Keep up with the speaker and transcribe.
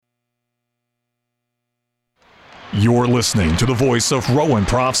You're listening to the voice of Rowan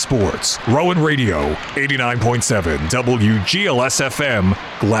Prof Sports. Rowan Radio, 89.7 WGLS-FM,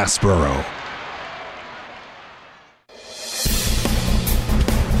 Glassboro.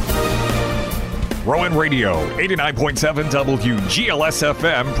 Rowan Radio, 89.7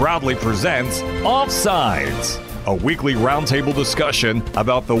 WGLS-FM proudly presents Offsides, a weekly roundtable discussion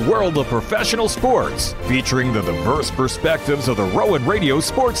about the world of professional sports, featuring the diverse perspectives of the Rowan Radio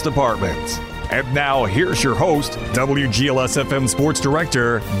Sports Department. And now, here's your host, WGLS-FM Sports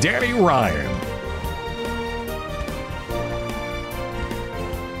Director, Danny Ryan.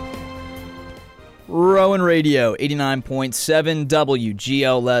 Rowan Radio, 89.7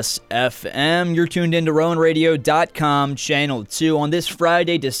 WGLS-FM. You're tuned in to RowanRadio.com, Channel 2, on this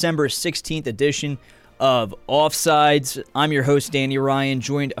Friday, December 16th edition of Offsides. I'm your host, Danny Ryan,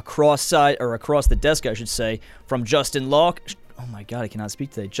 joined across the desk, I should say, from Justin Locke. Oh my God, I cannot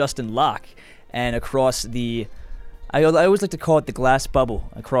speak today. Justin Locke. And across the, I always like to call it the glass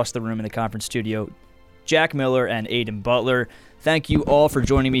bubble, across the room in the conference studio, Jack Miller and Aiden Butler. Thank you all for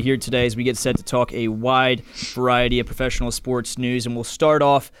joining me here today as we get set to talk a wide variety of professional sports news. And we'll start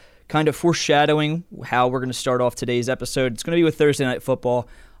off kind of foreshadowing how we're going to start off today's episode. It's going to be with Thursday Night Football.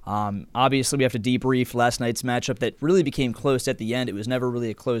 Obviously, we have to debrief last night's matchup that really became close at the end. It was never really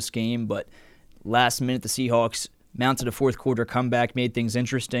a close game, but last minute the Seahawks mounted a fourth quarter comeback, made things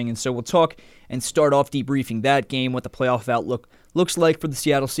interesting. And so we'll talk and start off debriefing that game, what the playoff outlook looks like for the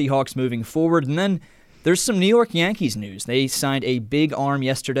Seattle Seahawks moving forward. And then there's some New York Yankees news. They signed a big arm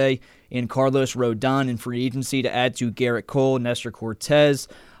yesterday in Carlos Rodon in free agency to add to Garrett Cole, Nestor Cortez,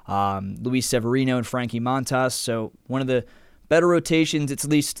 Luis Severino, and Frankie Montas. So one of the better rotations, it's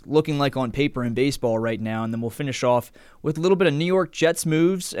at least looking like on paper in baseball right now. And then we'll finish off with a little bit of New York Jets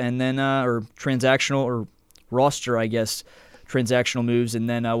moves and then or transactional or roster, I guess, transactional moves, and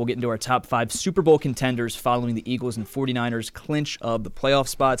then we'll get into our top 5 Super Bowl contenders following the Eagles and 49ers clinch of the playoff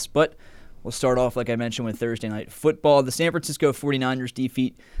spots. But we'll start off, like I mentioned, with Thursday Night Football. The San Francisco 49ers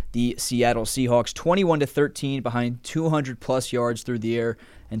defeat the Seattle Seahawks 21-13 behind 200-plus yards through the air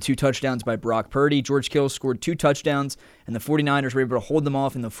and 2 touchdowns by Brock Purdy. George Kittle scored 2 touchdowns, and the 49ers were able to hold them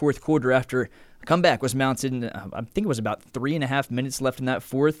off in the fourth quarter after a comeback was mounted. I think it was about 3.5 minutes left in that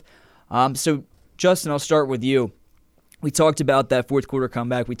fourth. So, Justin, I'll start with you. We talked about that fourth quarter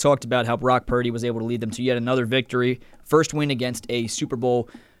comeback. We talked about how Brock Purdy was able to lead them to yet another victory. First win against a Super Bowl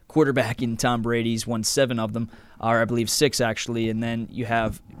quarterback in Tom Brady's, won 7 of them, or I believe 6 actually. And then you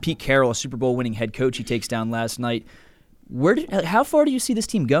have Pete Carroll, a Super Bowl winning head coach he takes down last night. How far do you see this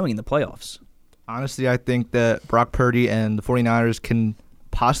team going in the playoffs? Honestly, I think that Brock Purdy and the 49ers can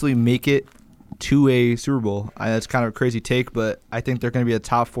possibly make it to a Super Bowl. That's kind of a crazy take, but I think they're going to be a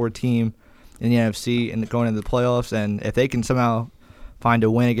top 4 team in the NFC and going into the playoffs. And if they can somehow find a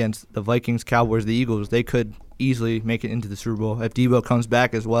win against the Vikings, Cowboys, the Eagles, they could easily make it into the Super Bowl. If Debo comes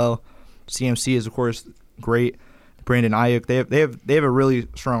back as well, CMC is, of course, great. Brandon Ayuk, they have a really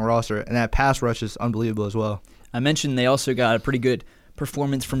strong roster, and that pass rush is unbelievable as well. I mentioned they also got a pretty good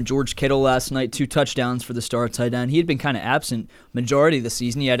performance from George Kittle last night, 2 touchdowns for the star tight end. He had been kind of absent majority of the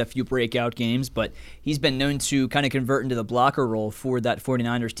season. He had a few breakout games, but he's been known to kind of convert into the blocker role for that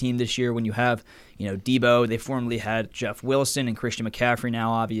 49ers team this year when you have, Debo. They formerly had Jeff Wilson and Christian McCaffrey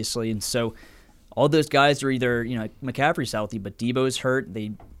now, obviously. And so all those guys are either, McCaffrey's healthy, but Debo's hurt.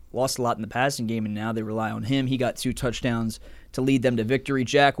 They lost a lot in the passing game, and now they rely on him. He got 2 touchdowns to lead them to victory.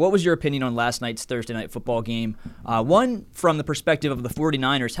 Jack, what was your opinion on last night's Thursday Night Football game? One, from the perspective of the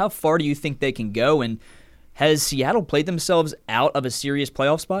 49ers, how far do you think they can go, and has Seattle played themselves out of a serious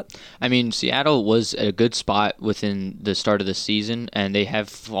playoff spot? I mean, Seattle was at a good spot within the start of the season, and they have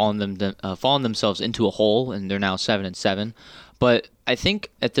fallen themselves into a hole, and they're now 7-7. But I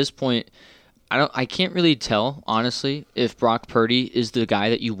think at this point, I can't really tell, honestly, if Brock Purdy is the guy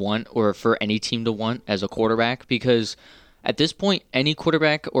that you want or for any team to want as a quarterback, because at this point, any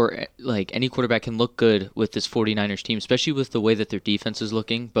quarterback can look good with this 49ers team, especially with the way that their defense is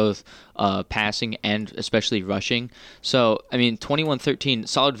looking, both passing and especially rushing. So, 21-13,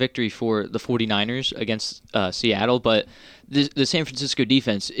 solid victory for the 49ers against Seattle, but the San Francisco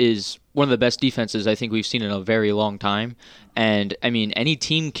defense is one of the best defenses I think we've seen in a very long time. And any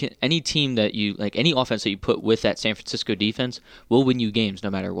team that you like, any offense that you put with that San Francisco defense will win you games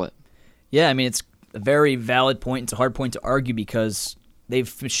no matter what. Yeah, it's a very valid point. It's a hard point to argue because they've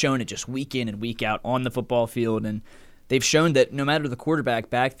shown it just week in and week out on the football field, and they've shown that no matter the quarterback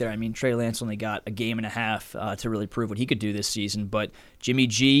back there, Trey Lance only got a game and a half to really prove what he could do this season, but Jimmy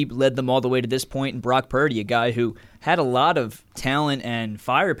G led them all the way to this point, and Brock Purdy, a guy who had a lot of talent and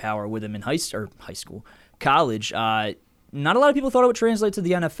firepower with him in college, not a lot of people thought it would translate to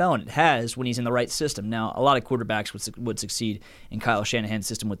the NFL, and it has when he's in the right system. Now, a lot of quarterbacks would succeed in Kyle Shanahan's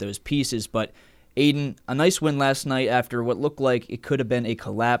system with those pieces, but Aiden, a nice win last night after what looked like it could have been a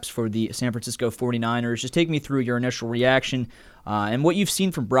collapse for the San Francisco 49ers. Just take me through your initial reaction and what you've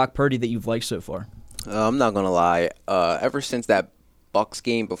seen from Brock Purdy that you've liked so far. I'm not going to lie. Ever since that Bucs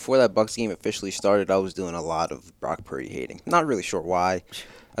game, before that Bucs game officially started, I was doing a lot of Brock Purdy hating. Not really sure why.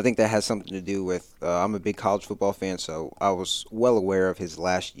 I think that has something to do with I'm a big college football fan, so I was well aware of his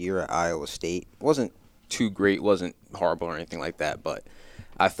last year at Iowa State. It wasn't too great, wasn't horrible or anything like that, but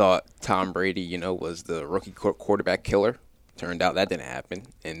I thought Tom Brady, was the rookie quarterback killer. Turned out that didn't happen.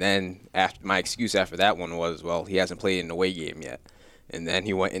 And then my excuse after that one was, well, he hasn't played in an away game yet. And then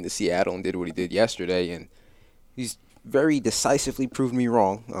he went into Seattle and did what he did yesterday, and he's very decisively proved me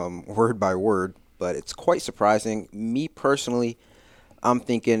wrong, word by word. But it's quite surprising. Me personally, I'm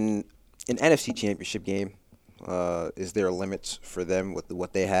thinking an NFC Championship game. Is there limits for them with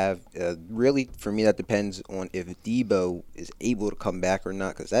what they have? Really, for me, that depends on if Debo is able to come back or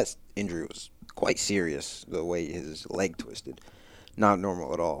not, because that injury was quite serious, the way his leg twisted. Not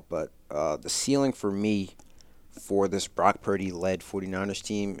normal at all. But the ceiling for me for this Brock Purdy-led 49ers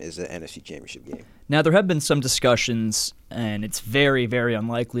team is an NFC Championship game. Now, there have been some discussions, and it's very, very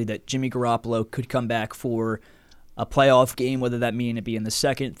unlikely that Jimmy Garoppolo could come back for a playoff game, whether that mean it be in the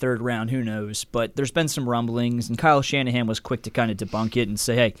second, third round, who knows. But there's been some rumblings, and Kyle Shanahan was quick to kind of debunk it and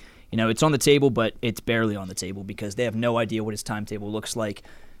say, hey, it's on the table, but it's barely on the table because they have no idea what his timetable looks like.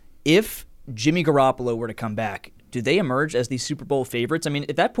 If Jimmy Garoppolo were to come back, do they emerge as the Super Bowl favorites? I mean,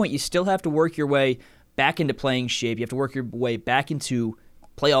 at that point, you still have to work your way back into playing shape. You have to work your way back into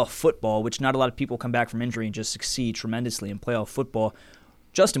playoff football, which not a lot of people come back from injury and just succeed tremendously in playoff football.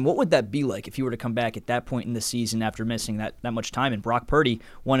 Justin, what would that be like if you were to come back at that point in the season after missing that much time and Brock Purdy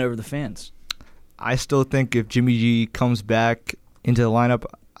won over the fans? I still think if Jimmy G comes back into the lineup,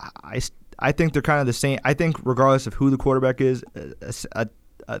 I think they're kind of the same. I think regardless of who the quarterback is, a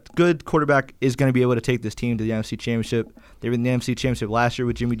good quarterback is going to be able to take this team to the NFC Championship. They were in the NFC Championship last year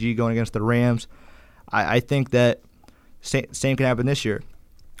with Jimmy G going against the Rams. I think that same can happen this year.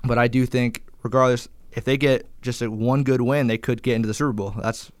 But I do think regardless, if they get just one good win, they could get into the Super Bowl.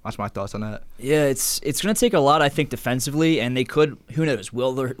 That's my thoughts on that. Yeah, it's going to take a lot, I think, defensively, and they could, who knows,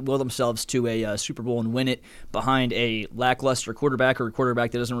 will themselves to a Super Bowl and win it behind a lackluster quarterback or a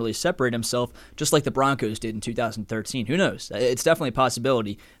quarterback that doesn't really separate himself, just like the Broncos did in 2013. Who knows? It's definitely a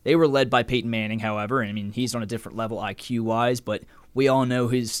possibility. They were led by Peyton Manning, however, and I mean, he's on a different level IQ-wise, but we all know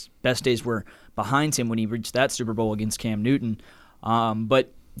his best days were behind him when he reached that Super Bowl against Cam Newton.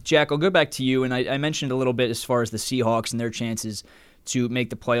 But Jack, I'll go back to you, and I mentioned a little bit as far as the Seahawks and their chances to make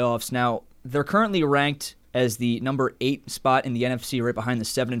the playoffs. Now, they're currently ranked as the number 8 spot in the NFC, right behind the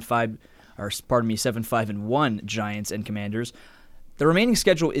 7-5-1 Giants and Commanders. The remaining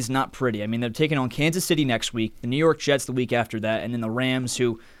schedule is not pretty. I mean, they're taking on Kansas City next week, the New York Jets the week after that, and then the Rams,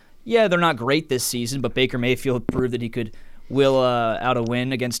 who, yeah, they're not great this season, but Baker Mayfield proved that he could will out a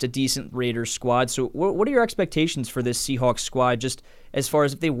win against a decent Raiders squad. So what are your expectations for this Seahawks squad, just as far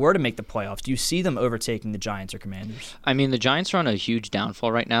as if they were to make the playoffs? Do you see them overtaking the Giants or Commanders? I mean, the Giants are on a huge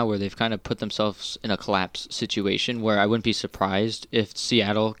downfall right now where they've kind of put themselves in a collapse situation where I wouldn't be surprised if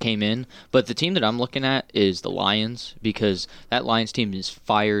Seattle came in. But the team that I'm looking at is the Lions, because that Lions team is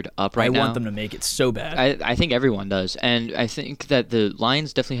fired up right now. I want them to make it so bad. I think everyone does. And I think that the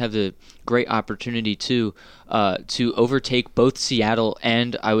Lions definitely have the great opportunity to overtake both Seattle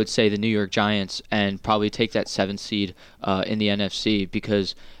and, I would say, the New York Giants, and probably take that 7th seed in the NFC,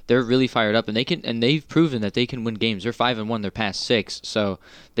 because they're really fired up, and they've proven that they can win games. They're 5-1, they're past 6, so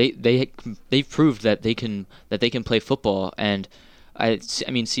they've proved that they can play football. And I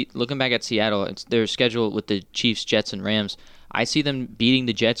mean, looking back at Seattle, it's their schedule with the Chiefs, Jets, and Rams. I see them beating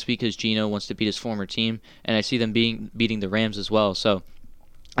the Jets because Geno wants to beat his former team, and I see them beating the Rams as well. So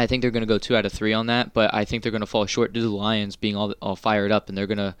I think they're going to go 2 out of 3 on that, but I think they're going to fall short due to the Lions being all fired up, and they're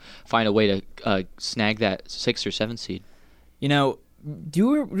going to find a way to snag that 6th or 7th seed. You know,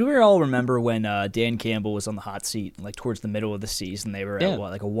 do we all remember when Dan Campbell was on the hot seat, like towards the middle of the season? They were at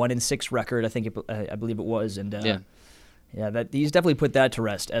like a 1-6 record, I believe it was, and that he's definitely put that to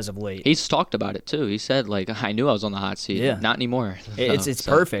rest as of late. He's talked about it too. He said, like, I knew I was on the hot seat. Yeah. Not anymore. It's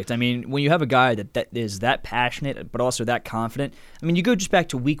perfect. I mean, when you have a guy that is that passionate but also that confident. I mean, you go just back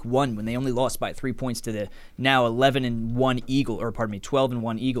to week 1 when they only lost by 3 points to the now 11-1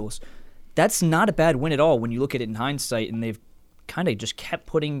 12-1 Eagles. That's not a bad win at all when you look at it in hindsight, and they've kind of just kept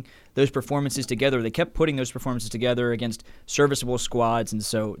putting those performances together. They kept putting those performances together against serviceable squads, and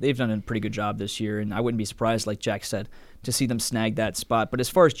so they've done a pretty good job this year, and I wouldn't be surprised, like Jack said, to see them snag that spot. But as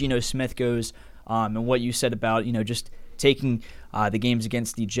far as Geno Smith goes, and what you said about, just taking the games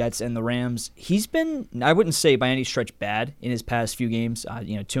against the Jets and the Rams. He's been, I wouldn't say by any stretch bad in his past few games.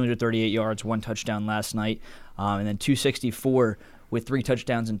 238 yards, 1 touchdown last night, and then 264 with 3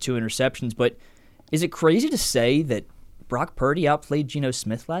 touchdowns and 2 interceptions. But is it crazy to say that Brock Purdy outplayed Geno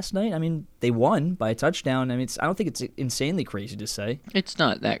Smith last night? I mean, they won by a touchdown. I mean, I don't think it's insanely crazy to say. It's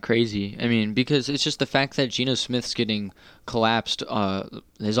not that crazy. I mean, because it's just the fact that Geno Smith's getting collapsed,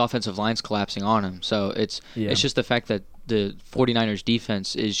 his offensive line's collapsing on him. So it's just the fact that the 49ers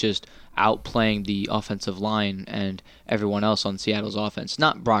defense is just outplaying the offensive line and everyone else on Seattle's offense.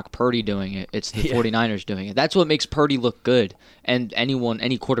 Not Brock Purdy doing it, it's the 49ers doing it. That's what makes Purdy look good. And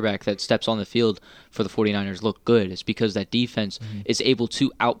any quarterback that steps on the field for the 49ers look good. It's because that defense is able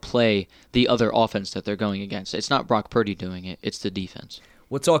to outplay the other offense that they're going against. It's not Brock Purdy doing it, it's the defense.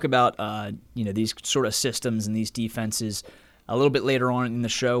 We'll talk about these sort of systems and these defenses a little bit later on in the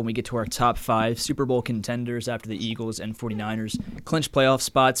show when we get to our top 5 Super Bowl contenders after the Eagles and 49ers clinch playoff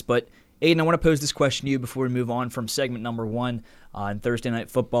spots. But, Aiden, I want to pose this question to you before we move on from segment number 1 on Thursday Night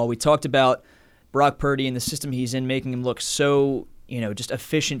Football. We talked about Brock Purdy and the system he's in, making him look so, just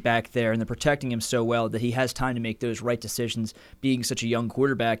efficient back there, and they're protecting him so well that he has time to make those right decisions, being such a young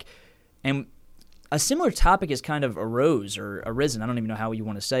quarterback. And a similar topic has kind of arisen. I don't even know how you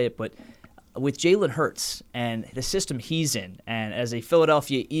want to say it, but with Jalen Hurts and the system he's in, and as a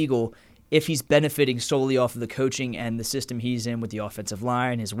Philadelphia Eagle, if he's benefiting solely off of the coaching and the system he's in with the offensive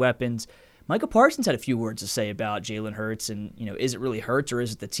line, his weapons. Micah Parsons had a few words to say about Jalen Hurts and, is it really Hurts or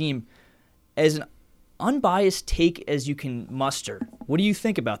is it the team? As an unbiased take as you can muster, what do you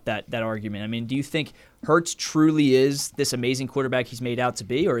think about that argument? I mean, do you think Hurts truly is this amazing quarterback he's made out to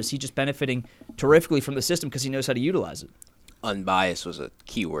be, or is he just benefiting terrifically from the system because he knows how to utilize it? Unbiased was a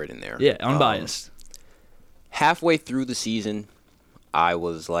key word in there. Yeah, unbiased. Halfway through the season, I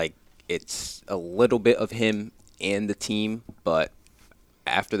was like, it's a little bit of him and the team, but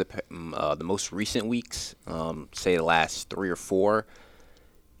after the most recent weeks, say the last 3 or 4,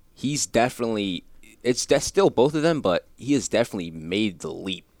 he's definitely, that's still both of them, but he has definitely made the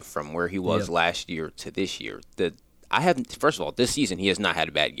leap from where he was last year to this year. First of all, this season he has not had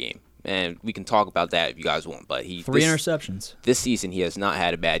a bad game. And we can talk about that if you guys want. But 3 interceptions. This season, he has not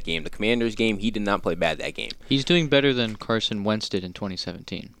had a bad game. The Commanders game, he did not play bad that game. He's doing better than Carson Wentz did in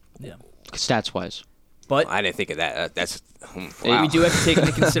 2017. Yeah. Stats-wise. But I didn't think of that. That's wow. We do have to take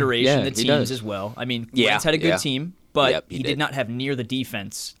into consideration the teams as well. I mean, Wentz had a good team, but he did not have near the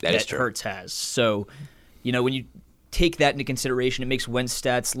defense that Hurts has. So, when you take that into consideration, it makes Wentz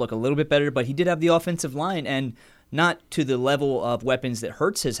stats look a little bit better, but he did have the offensive line, and not to the level of weapons that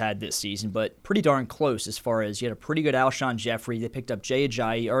Hurts has had this season, but pretty darn close as far as you had a pretty good Alshon Jeffrey. They picked up Jay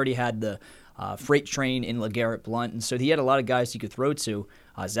Ajayi. Already had the freight train in LeGarrette Blount, and so he had a lot of guys he could throw to.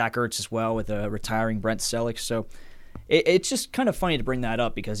 Zach Ertz as well with retiring Brent Selleck. So it's just kind of funny to bring that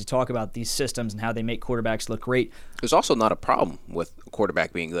up because you talk about these systems and how they make quarterbacks look great. There's also not a problem with a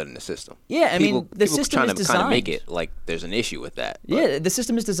quarterback being good in the system. Yeah, I mean, the system is designed. Kind of make it like there's an issue with that. Yeah, the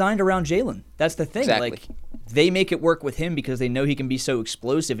system is designed around Jalen. That's the thing. Exactly. Like, they make it work with him because they know he can be so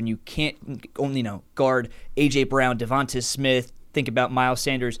explosive, and you can't only guard A.J. Brown, Devonta Smith. Think about Miles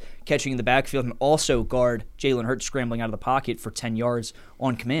Sanders catching in the backfield and also guard Jalen Hurts scrambling out of the pocket for 10 yards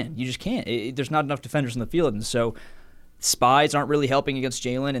on command. You just can't. There's not enough defenders in the field, and so spies aren't really helping against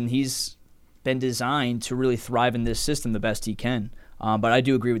Jalen, and he's been designed to really thrive in this system the best he can. But I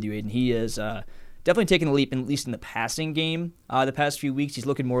do agree with you, Aiden. He is definitely taking a leap, at least in the passing game the past few weeks. He's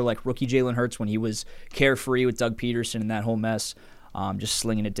looking more like rookie Jalen Hurts when he was carefree with Doug Peterson and that whole mess, just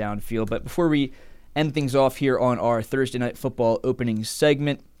slinging it downfield. But before we end things off here on our Thursday Night Football opening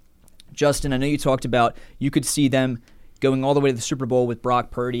segment, Justin, I know you talked about you could see them going all the way to the Super Bowl with Brock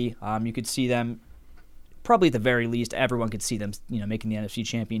Purdy. You could see them, probably at the very least, everyone could see them making the NFC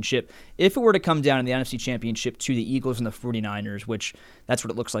Championship. If it were to come down in the NFC Championship to the Eagles and the 49ers, which that's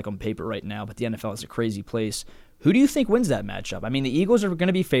what it looks like on paper right now, but the NFL is a crazy place, who do you think wins that matchup? I mean, the Eagles are going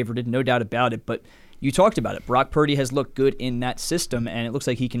to be favored, no doubt about it, but you talked about it. Brock Purdy has looked good in that system, and it looks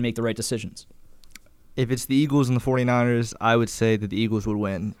like he can make the right decisions. If it's the Eagles and the 49ers, I would say that the Eagles would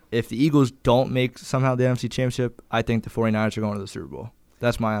win. If the Eagles don't make somehow the NFC Championship, I think the 49ers are going to the Super Bowl.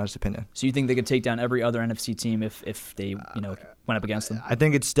 That's my honest opinion. So you think they could take down every other NFC team if they went up against them? I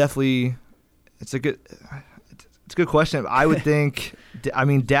think it's definitely it's a good question. I would think. I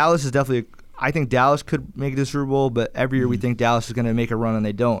mean, Dallas is definitely. I think Dallas could make it to the Super Bowl, but every year we think Dallas is going to make a run and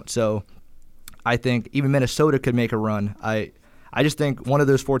they don't. So I think even Minnesota could make a run. I just think one of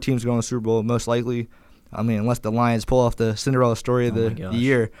those 4 teams going to the Super Bowl most likely. I mean, unless the Lions pull off the Cinderella story of the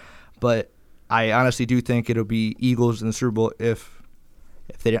year, but I honestly do think it'll be Eagles in the Super Bowl if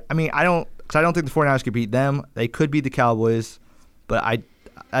they. I mean, I don't because I don't think the 49ers could beat them. They could beat the Cowboys, but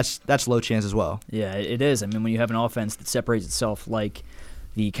that's low chance as well. Yeah, it is. I mean, when you have an offense that separates itself like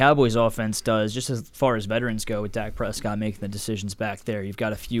the Cowboys offense does, just as far as veterans go, with Dak Prescott making the decisions back there, you've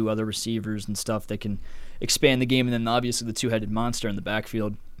got a few other receivers and stuff that can expand the game, and then obviously the two-headed monster in the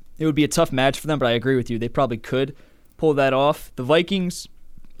backfield. It would be a tough match for them, but I agree with you. They probably could pull that off. The Vikings,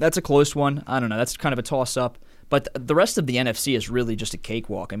 that's a close one. I don't know. That's kind of a toss-up. But the rest of the NFC is really just a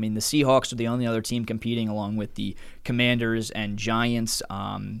cakewalk. I mean, the Seahawks are the only other team competing, along with the Commanders and Giants.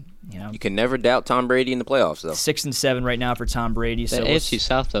 You can never doubt Tom Brady in the playoffs, though. 6-7 right now for Tom Brady. The AFC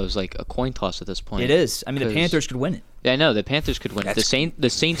South, though, is like a coin toss at this point. It is. I mean, the Panthers could win it. Yeah, I know. The Panthers could win it. The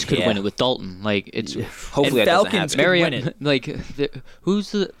Saints could win it with Dalton. Like, it's hopefully and that Falcons doesn't happen. could win it. Like,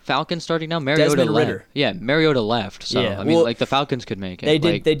 who's the Falcons starting now? Mariota Desmond left. Ridder. Yeah, Mariota left. So Yeah, I mean, well, like the Falcons could make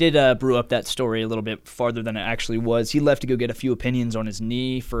it. They did brew up that story a little bit farther than it actually was. He left to go get a few opinions on his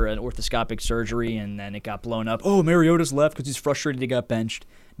knee for an orthoscopic surgery, and then it got blown up. Oh, Mariota's left because he's frustrated he got benched.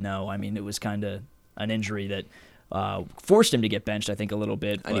 No, I mean, it was kind of an injury that forced him to get benched, I think, a little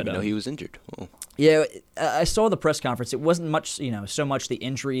bit. I didn't even know he was injured. Oh. Yeah, I saw the press conference. It wasn't much, so much the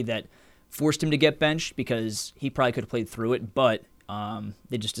injury that forced him to get benched, because he probably could have played through it, but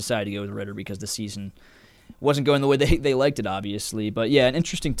they just decided to go with Ridder because the season wasn't going the way they liked it, obviously. But yeah, an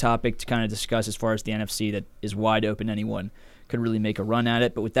interesting topic to kind of discuss as far as the NFC that is wide open. Anyone could really make a run at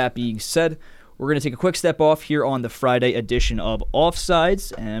it. But with that being said, we're going to take a quick step off here on the Friday edition of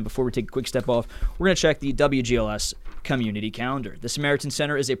Offsides. And before we take a quick step off, we're going to check the WGLS community calendar. The Samaritan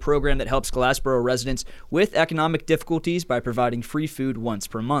Center is a program that helps Glassboro residents with economic difficulties by providing free food once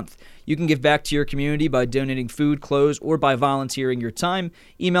per month. You can give back to your community by donating food, clothes, or by volunteering your time.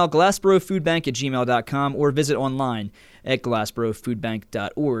 Email glassborofoodbank@gmail.com or visit online at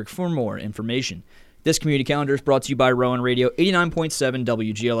glassborofoodbank.org for more information. This community calendar is brought to you by Rowan Radio 89.7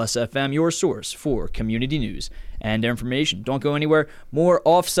 WGLS FM, your source for community news and information. Don't go anywhere. More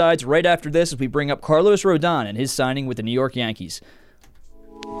Offsides right after this as we bring up Carlos Rodon and his signing with the New York Yankees.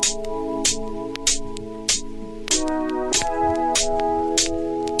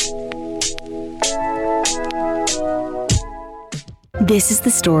 This is the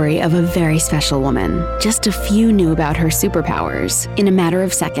story of a very special woman. Just a few knew about her superpowers. In a matter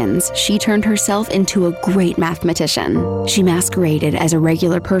of seconds, she turned herself into a great mathematician. She masqueraded as a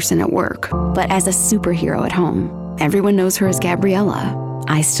regular person at work, but as a superhero at home. Everyone knows her as Gabriella.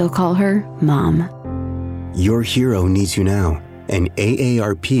 I still call her Mom. Your hero needs you now, and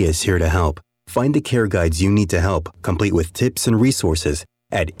AARP is here to help. Find the care guides you need to help, complete with tips and resources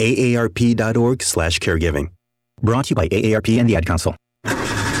at aarp.org/caregiving. Brought to you by AARP and the Ad Council.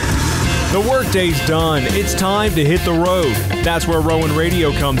 The workday's done. It's time to hit the road. That's where Rowan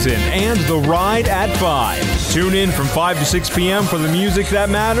Radio comes in, and The Ride at 5. Tune in from 5 to 6 p.m. for the music that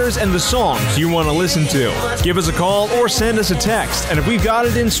matters and the songs you want to listen to. Give us a call or send us a text, and if we've got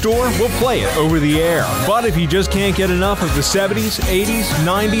it in store, we'll play it over the air. But if you just can't get enough of the 70s, 80s,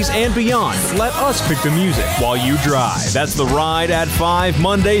 90s, and beyond, let us pick the music while you drive. That's The Ride at 5,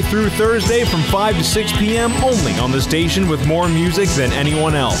 Monday through Thursday from 5 to 6 p.m. only on the station with more music than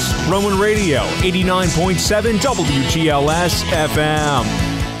anyone else. Rowan Radio, 89.7 WGLS FM.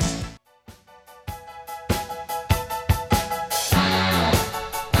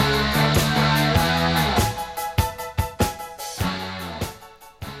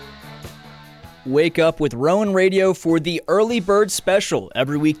 Wake up with Rowan Radio for the Early Bird Special.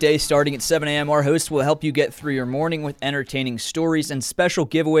 Every weekday starting at 7 a.m., our hosts will help you get through your morning with entertaining stories and special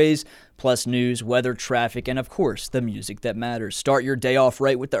giveaways, plus news, weather, traffic, and of course, the music that matters. Start your day off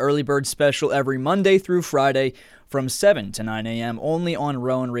right with the Early Bird Special every Monday through Friday from 7 to 9 a.m. only on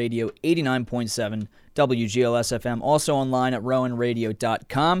Rowan Radio 89.7 WGLS FM, also online at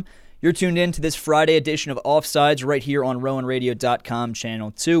rowanradio.com. You're tuned in to this Friday edition of Offsides right here on rowanradio.com,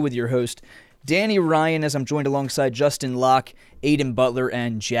 Channel 2, with your host, Danny Ryan, as I'm joined alongside Justin Locke, Aiden Butler,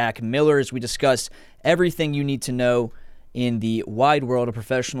 and Jack Miller as we discuss everything you need to know in the wide world of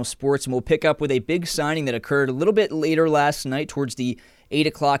professional sports. And we'll pick up with a big signing that occurred a little bit later last night towards the 8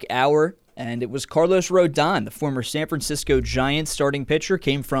 o'clock hour. And it was Carlos Rodon, the former San Francisco Giants starting pitcher,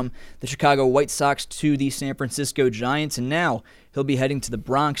 came from the Chicago White Sox to the San Francisco Giants, and now he'll be heading to the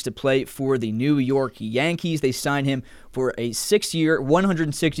Bronx to play for the New York Yankees. They signed him for a 6-year,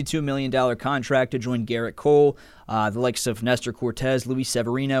 $162 million contract to join Garrett Cole, the likes of Nestor Cortez, Luis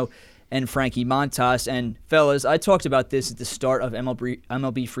Severino, and Frankie Montas. And fellas, I talked about this at the start of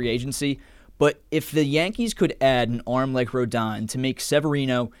MLB free agency, but if the Yankees could add an arm like Rodon to make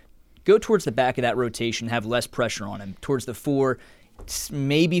Severino go towards the back of that rotation, have less pressure on him, towards the 4,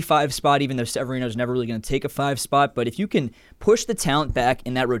 maybe 5 spot, even though Severino's never really going to take a 5 spot. But if you can push the talent back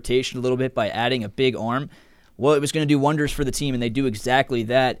in that rotation a little bit by adding a big arm, well, it was going to do wonders for the team, and they do exactly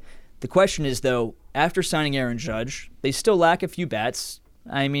that. The question is, though, after signing Aaron Judge, they still lack a few bats.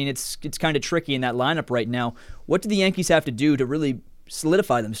 I mean, it's kind of tricky in that lineup right now. What do the Yankees have to do to really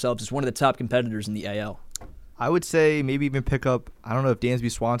solidify themselves as one of the top competitors in the AL? I would say maybe even pick up, I don't know if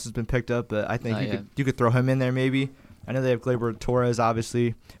Dansby Swanson's been picked up, but I think you could throw him in there maybe. I know they have Gleyber Torres,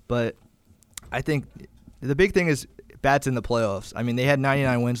 obviously, but I think the big thing is bats in the playoffs. I mean, they had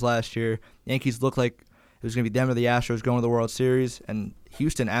 99 wins last year. Yankees looked like it was going to be them or the Astros going to the World Series, and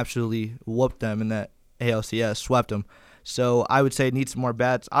Houston absolutely whooped them in that ALCS, swept them. So I would say it needs some more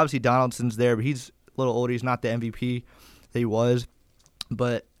bats. Obviously, Donaldson's there, but he's a little older. He's not the MVP that he was.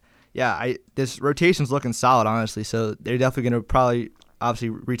 But, yeah, this rotation's looking solid, honestly. So they're definitely going to probably obviously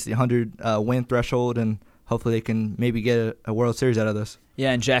reach the 100-win threshold, and hopefully they can maybe get a World Series out of this.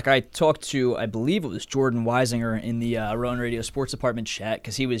 Yeah, and Jack, I talked to, I believe it was Jordan Weisinger in the Rowan Radio Sports Department chat,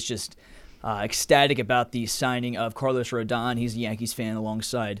 because he was just ecstatic about the signing of Carlos Rodon. He's a Yankees fan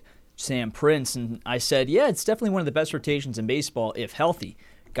alongside Sam Prince, and I said, yeah, it's definitely one of the best rotations in baseball if healthy.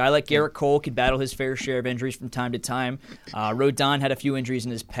 Guy like Garrett Cole could battle his fair share of injuries from time to time. Rodon had a few injuries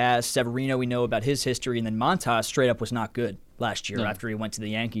in his past. Severino, we know about his history, and then Montas straight up was not good last year after he went to the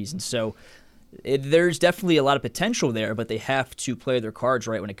Yankees, and so there's definitely a lot of potential there, but they have to play their cards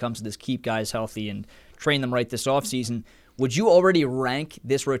right when it comes to this, keep guys healthy and train them right this offseason. Would you already rank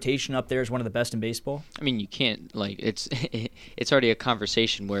this rotation up there as one of the best in baseball? I mean, you can't, it's already a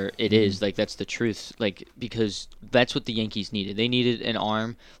conversation where it is, that's the truth, because that's what the Yankees needed. They needed an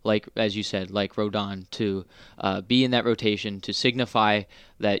arm, as you said, like Rodon, to be in that rotation, to signify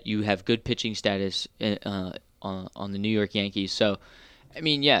that you have good pitching status on the New York Yankees. So, I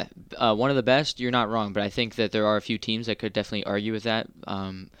mean, yeah, one of the best, you're not wrong, but I think that there are a few teams that could definitely argue with that.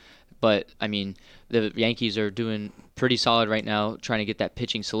 But, I mean, the Yankees are doing pretty solid right now, trying to get that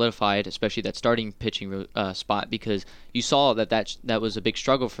pitching solidified, especially that starting pitching spot, because you saw that was a big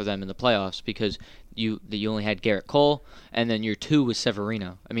struggle for them in the playoffs, because you only had Garrett Cole, and then your 2 was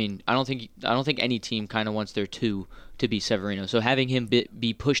Severino. I mean, I don't think any team kind of wants their 2 to be Severino. So having him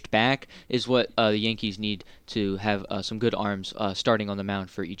be pushed back is what the Yankees need to have some good arms starting on the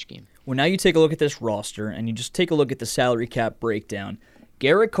mound for each game. Well, now you take a look at this roster, and you just take a look at the salary cap breakdown.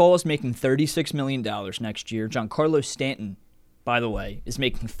 Garrett Cole is making $36 million next year. Giancarlo Stanton, by the way, is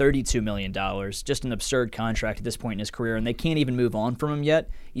making $32 million. Just an absurd contract at this point in his career, and they can't even move on from him yet.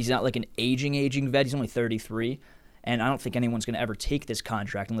 He's not like an aging vet. He's only 33, and I don't think anyone's going to ever take this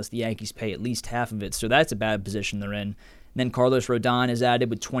contract unless the Yankees pay at least half of it, so that's a bad position they're in. And then Carlos Rodon is added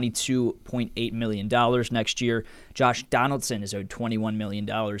with $22.8 million next year. Josh Donaldson is owed $21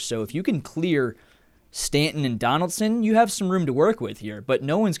 million. So if you can clear Stanton and Donaldson, you have some room to work with here, but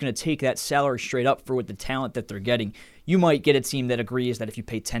no one's going to take that salary straight up for with the talent that they're getting. You might get a team that agrees that if you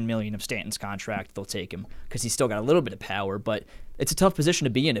pay $10 million of Stanton's contract, they'll take him because he's still got a little bit of power, but it's a tough position to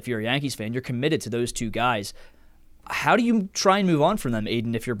be in if you're a Yankees fan. You're committed to those 2 guys. How do you try and move on from them,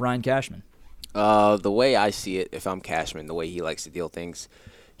 Aiden, if you're Brian Cashman? The way I see it, if I'm Cashman, the way he likes to deal things,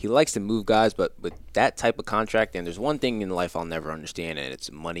 he likes to move guys, but with that type of contract, and there's one thing in life I'll never understand, and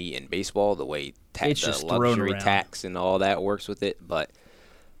it's money in baseball, the way the luxury tax and all that works with it. But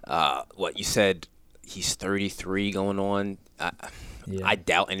what you said, he's 33 going on. I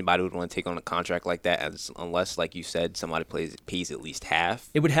doubt anybody would want to take on a contract like that unless, like you said, somebody pays at least half.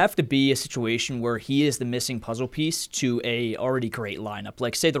 It would have to be a situation where he is the missing puzzle piece to a already great lineup.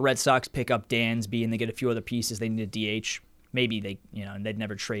 Like, say the Red Sox pick up Dansby and they get a few other pieces they need a DH. Maybe they'd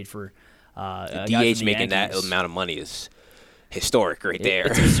never trade for the DH making that amount of money is historic right there.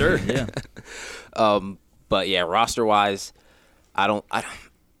 It's absurd, yeah. But yeah, roster wise, I don't.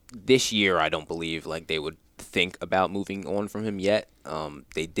 This year, I don't believe they would think about moving on from him yet.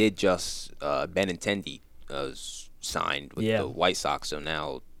 They did just Benintendi signed with the White Sox, so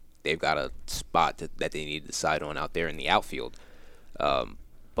now they've got a spot that they need to decide on out there in the outfield.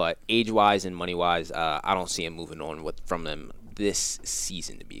 But age-wise and money-wise, I don't see him moving on from them this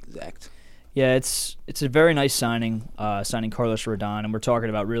season, to be exact. Yeah, it's a very nice signing Carlos Rodon, and we're talking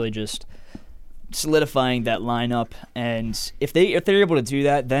about really just solidifying that lineup. And if they're able to do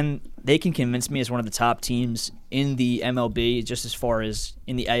that, then they can convince me as one of the top teams in the MLB, just as far as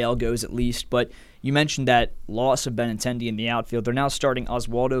in the AL goes at least. But you mentioned that loss of Benintendi in the outfield. They're now starting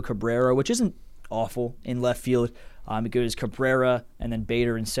Oswaldo Cabrera, which isn't awful in left field. It goes Cabrera and then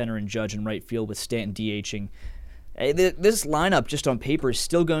Bader in center and Judge in right field with Stanton DHing. This lineup, just on paper, is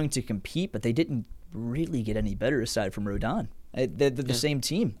still going to compete, but they didn't really get any better aside from Rodon. They're the same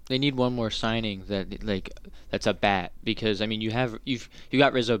team. They need one more signing that's a bat, because I mean you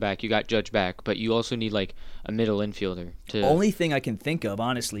got Rizzo back, you got Judge back, but you also need like a middle infielder. Only thing I can think of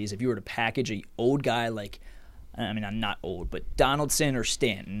honestly is if you were to package a old guy like, I mean, I'm not old, but Donaldson or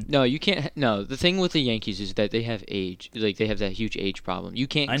Stanton. No, you can't. No, the thing with the Yankees is that they have age. Like, they have that huge age problem. You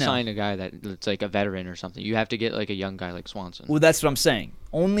can't sign a guy that's like a veteran or something. You have to get like a young guy like Swanson. Well, that's what I'm saying.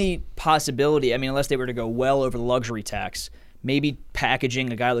 Only possibility, I mean, unless they were to go well over the luxury tax, maybe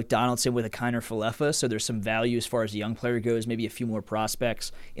packaging a guy like Donaldson with a Kiner Falefa, so there's some value as far as the young player goes, maybe a few more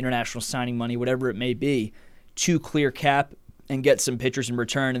prospects, international signing money, whatever it may be, to clear cap and get some pitchers in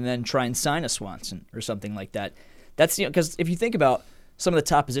return, and then try and sign a Swanson or something like that. That's because if you think about some of the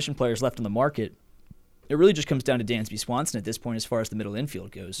top position players left on the market, it really just comes down to Dansby Swanson at this point as far as the middle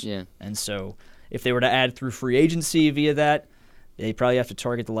infield goes. Yeah. And so if they were to add through free agency via that, they probably have to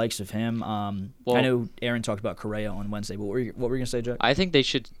target the likes of him. I know Aaron talked about Correa on Wednesday, but what were you going to say, Jack? I think they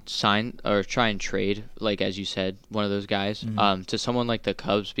should sign or try and trade, like as you said, one of those guys to someone like the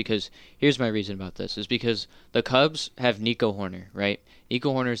Cubs, because here's my reason about this, is because the Cubs have Nico Hoerner, right?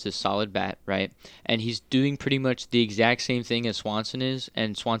 Nico Hoerner is this solid bat, right? And he's doing pretty much the exact same thing as Swanson is,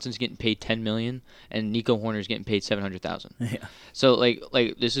 and Swanson's getting paid $10 million, and Nico Hoerner's getting paid $700,000. Yeah. So like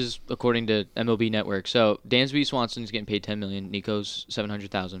this is according to MLB Network. So Dansby Swanson's getting paid $10 million, Nico's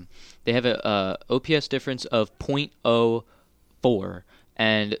 $700,000. They have a OPS difference of .04,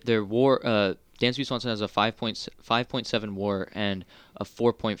 and their WAR. Dansby Swanson has a 5.7 WAR and a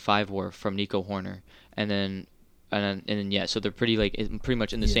 4.5 WAR from Nico Hoerner, and then so they're pretty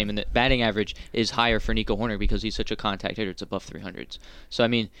much in the same. And the batting average is higher for Nico Hoerner because he's such a contact hitter. It's above 300s. So I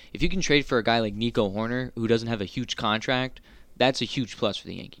mean, if you can trade for a guy like Nico Hoerner who doesn't have a huge contract, that's a huge plus for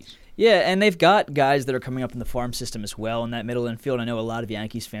the Yankees. Yeah, and they've got guys that are coming up in the farm system as well in that middle infield. I know a lot of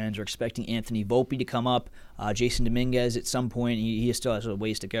Yankees fans are expecting Anthony Volpe to come up, Jason Dominguez at some point. He still has a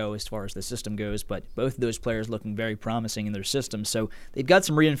ways to go as far as the system goes, but both of those players looking very promising in their system. So they've got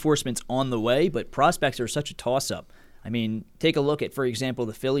some reinforcements on the way, but prospects are such a toss-up. I mean, take a look at, for example,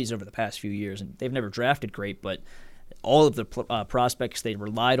 the Phillies over the past few years, and they've never drafted great, but all of the prospects they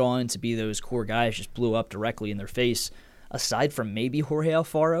relied on to be those core guys just blew up directly in their face, aside from maybe Jorge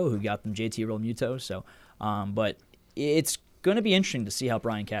Alfaro, who got them JT Realmuto. So, but it's going to be interesting to see how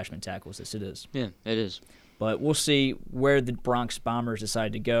Brian Cashman tackles this. It is. Yeah, it is. But we'll see where the Bronx Bombers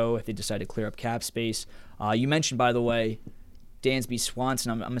decide to go, if they decide to clear up cap space. You mentioned, by the way, Dansby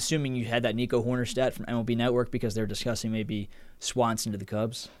Swanson. I'm assuming you had that Nico Hoerner stat from MLB Network because they're discussing maybe Swanson to the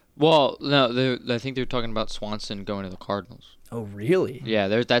Cubs. Well, no, I think they're talking about Swanson going to the Cardinals. Oh, really? Yeah,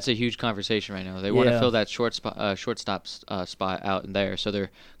 that's a huge conversation right now. They want to fill that shortstop spot out in there, so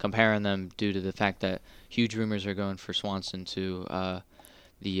they're comparing them due to the fact that huge rumors are going for Swanson to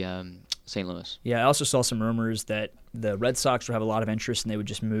the St. Louis. Yeah, I also saw some rumors that the Red Sox would have a lot of interest and they would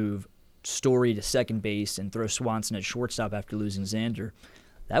just move Story to second base and throw Swanson at shortstop after losing Xander.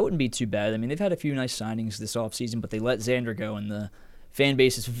 That wouldn't be too bad. I mean, they've had a few nice signings this offseason, but they let Xander go, and the fan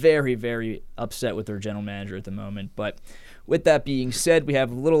base is very, very upset with their general manager at the moment. But with that being said, we have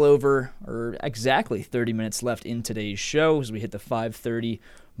a little over, or exactly 30 minutes left in today's show as we hit the 5:30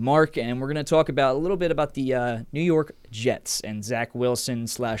 mark, and we're going to talk about a little bit about the New York Jets and Zach Wilson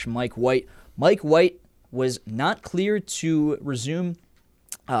 / Mike White. Mike White was not cleared to resume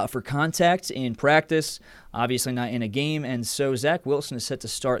for contact in practice, obviously not in a game, and so Zach Wilson is set to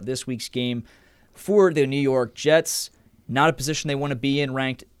start this week's game for the New York Jets. Not a position they want to be in,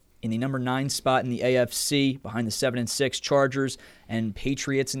 ranked in the number 9 spot in the AFC, behind the 7-6 Chargers and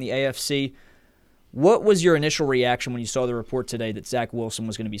Patriots in the AFC. What was your initial reaction when you saw the report today that Zach Wilson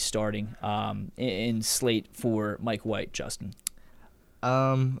was going to be starting in slate for Mike White, Justin?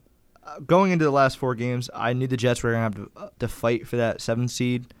 Going into the last 4 games, I knew the Jets were going to have to fight for that 7th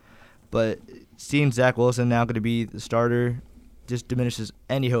seed, but seeing Zach Wilson now going to be the starter just diminishes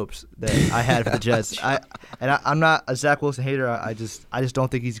any hopes that I had for the Jets. I'm not a Zach Wilson hater. I just don't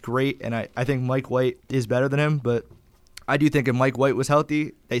think he's great, and I think Mike White is better than him, but I do think if Mike White was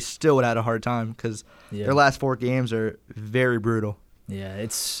healthy, they still would have had a hard time because their last 4 games are very brutal. Yeah,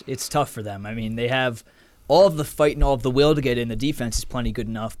 it's tough for them. I mean, they have all of the fight and all of the will to get in. The defense is plenty good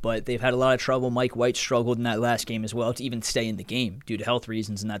enough, but they've had a lot of trouble. Mike White struggled in that last game as well to even stay in the game due to health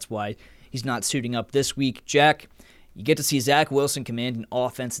reasons, and that's why he's not suiting up this week. Jack, you get to see Zach Wilson command an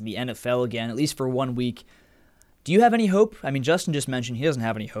offense in the NFL again, at least for 1 week. Do you have any hope? I mean, Justin just mentioned he doesn't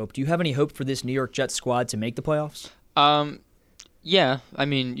have any hope. Do you have any hope for this New York Jets squad to make the playoffs? Yeah. I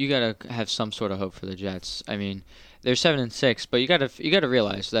mean, you got to have some sort of hope for the Jets. I mean, they're 7-6, but you gotta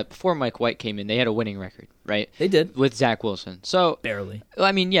realize that before Mike White came in, they had a winning record, right? They did with Zach Wilson. So barely.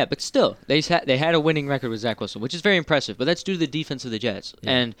 I mean, yeah, but still, they had a winning record with Zach Wilson, which is very impressive. But that's due to the defense of the Jets,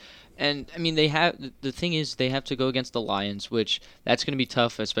 and I mean, the thing is they have to go against the Lions, which that's going to be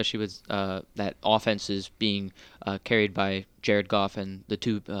tough, especially with that offense is being carried by Jared Goff and the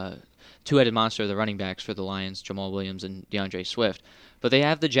two-headed monster of the running backs for the Lions, Jamal Williams and DeAndre Swift. But they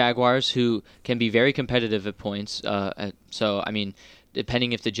have the Jaguars, who can be very competitive at points. So, I mean,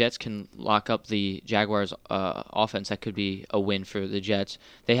 depending if the Jets can lock up the Jaguars' offense, that could be a win for the Jets.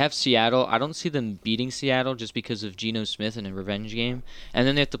 They have Seattle. I don't see them beating Seattle just because of Geno Smith in a revenge game. And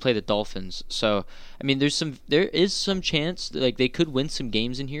then they have to play the Dolphins. So, I mean, there is some chance, like, they could win some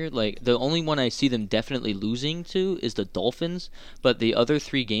games in here. Like, the only one I see them definitely losing to is the Dolphins. But the other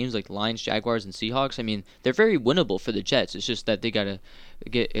 3 games, like Lions, Jaguars, and Seahawks, I mean, they're very winnable for the Jets. It's just that they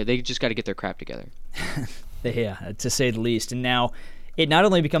just got to get their crap together. Yeah, to say the least. And now it not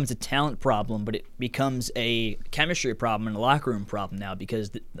only becomes a talent problem, but it becomes a chemistry problem and a locker room problem now,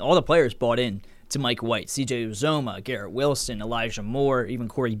 because all the players bought in to Mike White, CJ Uzomah, Garrett Wilson, Elijah Moore, even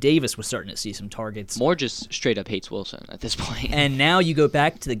Corey Davis was starting to see some targets. Moore just straight up hates Wilson at this point. And now you go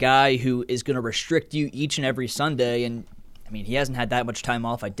back to the guy who is going to restrict you each and every Sunday, and I mean, he hasn't had that much time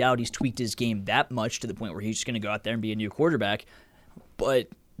off. I doubt he's tweaked his game that much to the point where he's just going to go out there and be a new quarterback. But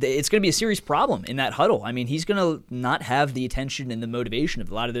it's going to be a serious problem in that huddle. I mean, he's going to not have the attention and the motivation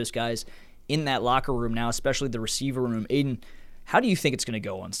of a lot of those guys in that locker room now, especially the receiver room. Aiden, how do you think it's going to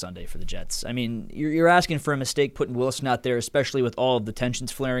go on Sunday for the Jets? I mean, you're asking for a mistake putting Wilson out there, especially with all of the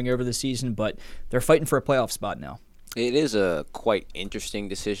tensions flaring over the season, but they're fighting for a playoff spot now. It is a quite interesting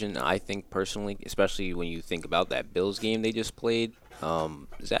decision, I think, personally, especially when you think about that Bills game they just played.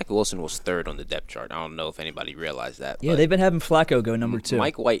 Zach Wilson was 3rd on the depth chart. I don't know if anybody realized that. Yeah, they've been having Flacco go number 2.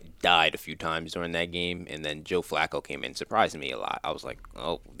 Mike White died a few times during that game, and then Joe Flacco came in. Surprised me a lot. I was like,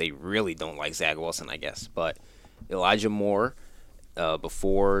 oh, they really don't like Zach Wilson, I guess. But Elijah Moore,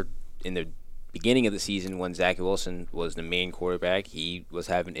 before in the beginning of the season when Zach Wilson was the main quarterback, he was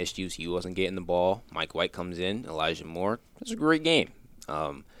having issues. He wasn't getting the ball. Mike White comes in. Elijah Moore. It was a great game.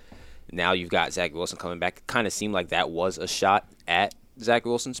 Now you've got Zach Wilson coming back. It kind of seemed like that was a shot at Zach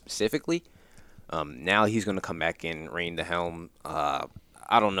Wilson specifically. Now he's going to come back and reign the helm. I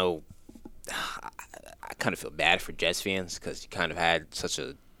don't know. I kind of feel bad for Jets fans because you kind of had such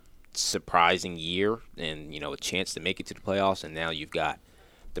a surprising year and, a chance to make it to the playoffs, and now you've got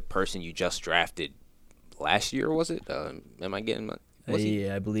the person you just drafted last year, was it? Am I getting my...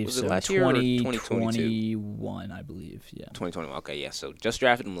 I believe was so. It last year or 2021, I believe. Yeah. 2021. Okay, yeah. So just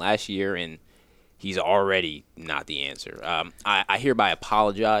drafted him last year, and he's already not the answer. I hereby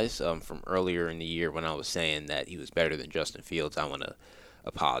apologize from earlier in the year when I was saying that he was better than Justin Fields. I want to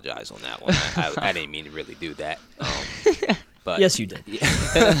apologize on that one. I didn't mean to really do that. But yes, you did.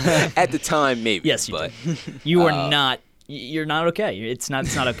 At the time, maybe. Yes, you did. You are not. You're not okay. It's not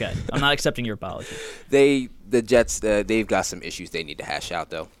okay. I'm not accepting your apology. The Jets, they've got some issues they need to hash out,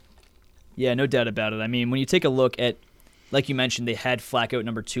 though. Yeah, no doubt about it. I mean, when you take a look at, like you mentioned, they had Flacco at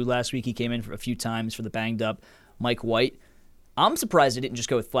number 2 last week. He came in for a few times for the banged up Mike White. I'm surprised they didn't just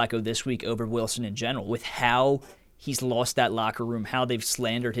go with Flacco this week over Wilson in general, with how he's lost that locker room, how they've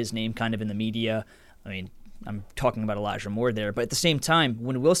slandered his name kind of in the media. I mean, I'm talking about Elijah Moore there. But at the same time,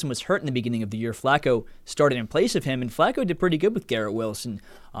 when Wilson was hurt in the beginning of the year, Flacco started in place of him, and Flacco did pretty good with Garrett Wilson.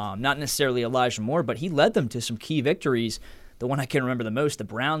 Not necessarily Elijah Moore, but he led them to some key victories. The one I can remember the most, the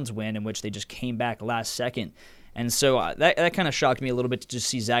Browns win, in which they just came back last second. And so that kind of shocked me a little bit to just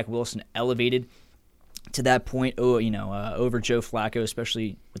see Zach Wilson elevated to that point, over Joe Flacco,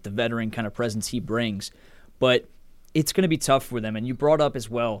 especially with the veteran kind of presence he brings. But it's going to be tough for them. And you brought up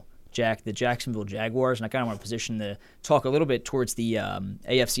as well, Jack, the Jacksonville Jaguars, and I kind of want to position the talk a little bit towards the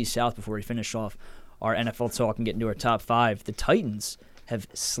AFC South before we finish off our NFL talk and get into our top 5. The Titans have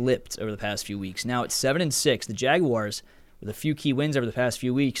slipped over the past few weeks. Now it's 7-6. The Jaguars, with a few key wins over the past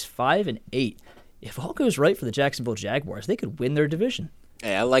few weeks, 5-8. If all goes right for the Jacksonville Jaguars, they could win their division.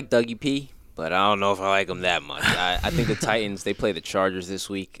 Hey, I like Dougie P, but I don't know if I like him that much. I think the Titans, they play the Chargers this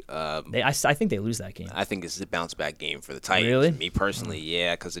week. I think they lose that game. I think it's a bounce-back game for the Titans. Really? Me personally,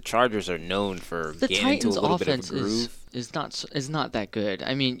 yeah, because the Chargers are known for the getting Titans into a little bit of a offense groove. is not that good.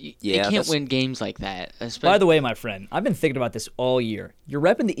 I mean, Yeah, they can't win games like that. By the way, my friend, I've been thinking about this all year. You're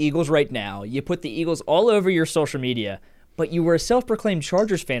repping the Eagles right now. You put the Eagles all over your social media, but you were a self-proclaimed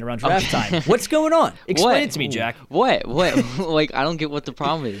Chargers fan around draft time. What's going on? Explain it to me, Jack. What? Like, I don't get what the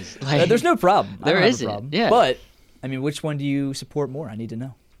problem is. Like, there's no problem. There I don't isn't. have a problem. Yeah. But, I mean, which one do you support more? I need to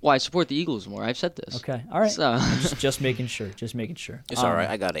know. Well, I support the Eagles more. I've said this. Okay, all right. So. just making sure. Just making sure. It's all right.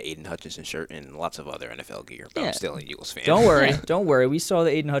 I got an Aiden Hutchinson shirt and lots of other NFL gear, but I'm still an Eagles fan. Don't worry. Don't worry. We saw the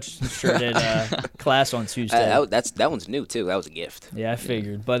Aiden Hutchinson shirt at class on Tuesday. That one's new, too. That was a gift. Yeah, I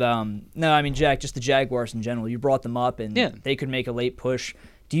figured. But, no, I mean, Jack, just the Jaguars in general. You brought them up, and they could make a late push.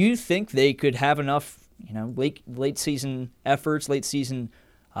 Do you think they could have enough, late season efforts, late season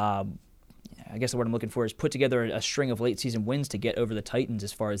I guess the word I'm looking for is put together a string of late-season wins to get over the Titans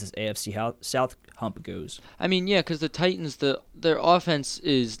as far as this AFC South hump goes? I mean, yeah, because the Titans, their offense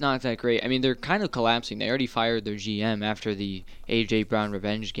is not that great. I mean, they're kind of collapsing. They already fired their GM after the A.J. Brown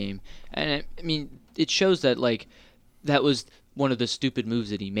revenge game. And, I mean, it shows that, that was one of the stupid moves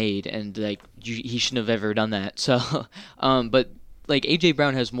that he made, and, he shouldn't have ever done that. So, but, A.J.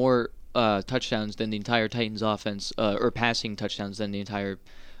 Brown has more touchdowns than the entire Titans offense, or passing touchdowns than the entire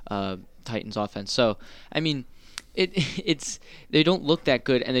Titans offense. So, I mean, they don't look that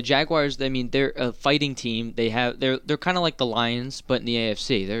good. And the Jaguars, I mean, they're a fighting team. They're kind of like the Lions, but in the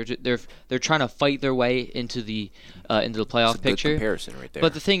AFC. They're trying to fight their way into the playoff picture. Good comparison right there.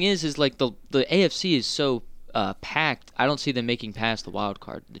 But the thing is the AFC is so packed. I don't see them making past the wild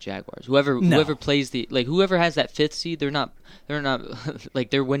card. The Jaguars, whoever plays whoever has that 5th seed, they're not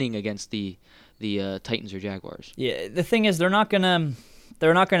they're winning against the Titans or Jaguars. Yeah, the thing is they're not gonna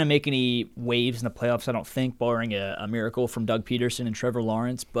make any waves in the playoffs, I don't think, barring a miracle from Doug Peterson and Trevor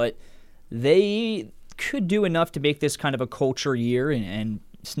Lawrence. But they could do enough to make this kind of a culture year and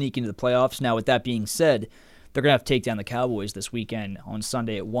sneak into the playoffs. Now, with that being said, they're going to have to take down the Cowboys this weekend on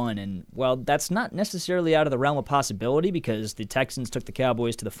Sunday at 1. And, well, that's not necessarily out of the realm of possibility because the Texans took the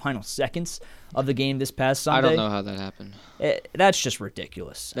Cowboys to the final seconds of the game this past Sunday. I don't know how that happened. That's just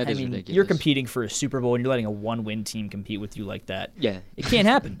ridiculous. That is ridiculous. You're competing for a Super Bowl and you're letting a one-win team compete with you like that. Yeah. It can't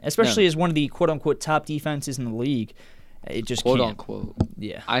happen, especially as one of the quote-unquote top defenses in the league. It just quote can't. Unquote.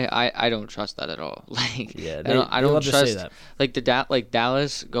 Yeah. I don't trust that at all. Yeah, I don't trust that.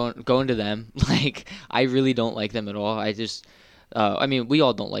 Dallas going to them. I really don't like them at all. I just I mean, we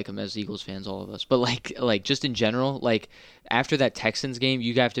all don't like them as Eagles fans, all of us. But just in general, after that Texans game,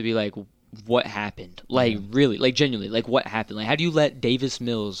 you have to be like, what happened? Really, genuinely, what happened? How do you let Davis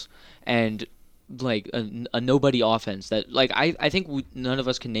Mills and a nobody offense that I think none of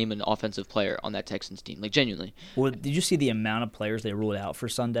us can name an offensive player on that Texans team, genuinely. Well, did you see the amount of players they ruled out for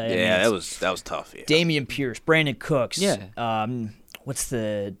Sunday? Yeah, that was tough. Yeah. Damian Pierce, Brandon Cooks. Yeah. What's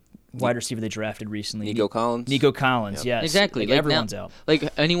the wide receiver they drafted recently? Nico Collins. Nico Collins, yes. Exactly. Everyone's out.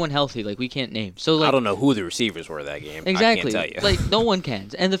 Anyone healthy, we can't name. So I don't know who the receivers were that game. Exactly. I can't tell you. No one can.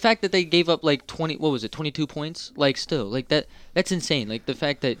 And the fact that they gave up 22 points, still, that's insane. The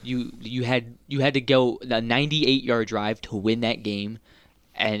fact that you had to go a 98-yard drive to win that game,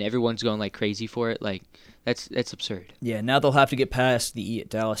 and everyone's going crazy for it. That's absurd. Yeah, now they'll have to get past the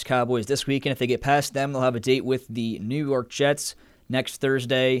Dallas Cowboys this week, and if they get past them, they'll have a date with the New York Jets next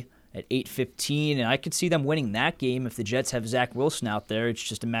Thursday at 8:15, and I could see them winning that game if the Jets have Zach Wilson out there. It's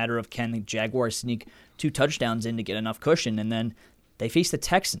just a matter of can the Jaguars sneak 2 touchdowns in to get enough cushion, and then they face the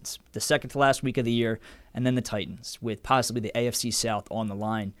Texans the second to last week of the year, and then the Titans with possibly the AFC South on the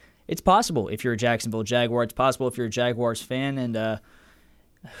line. It's possible if you're a Jacksonville Jaguar. It's possible if you're a Jaguars fan, and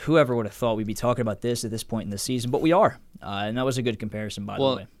whoever would have thought we'd be talking about this at this point in the season, but we are. And that was a good comparison, by the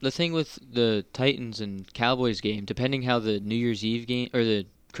way. The thing with the Titans and Cowboys game, depending how the New Year's Eve game or the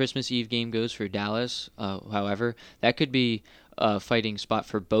Christmas Eve game goes for Dallas, however, that could be a fighting spot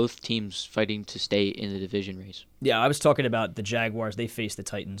for both teams fighting to stay in the division race. Yeah, I was talking about the Jaguars. They faced the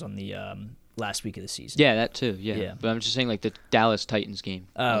Titans on the last week of the season. Yeah, that too, yeah. But I'm just saying the Dallas Titans game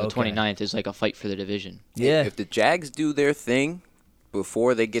on the 29th is a fight for the division. Yeah. If the Jags do their thing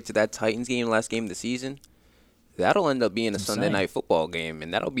before they get to that Titans game, last game of the season, that'll end up being a Sunday night football game,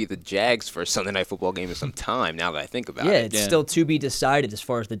 and that'll be the Jags' first Sunday night football game in some time. Now that I think about it, it's still to be decided as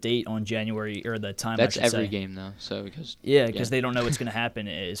far as the date on January or the time. That's every say. Game though, so because they don't know what's going to happen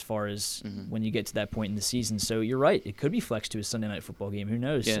as far as when you get to that point in the season. So you're right; it could be flexed to a Sunday night football game. Who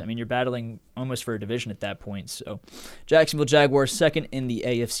knows? Yeah. I mean, you're battling almost for a division at that point. So, Jacksonville Jaguars second in the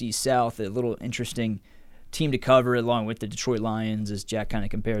AFC South. A little interesting team to cover along with the Detroit Lions, as Jack kind of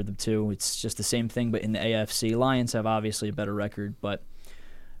compared them to. It's just the same thing, but in the AFC. Lions have obviously a better record, but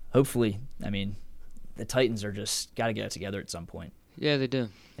hopefully, I mean, the Titans are just got to get it together at some point. Yeah, they do.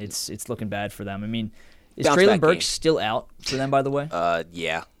 It's looking bad for them. I mean, is Bounce Treylon back Burks game. still out for them, by the way?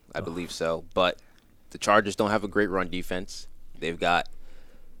 Yeah, I believe so. But the Chargers don't have a great run defense. They've got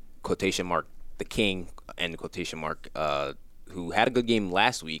quotation mark the king and quotation mark who had a good game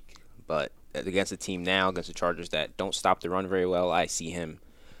last week, but against a team now, against the Chargers that don't stop the run very well, I see him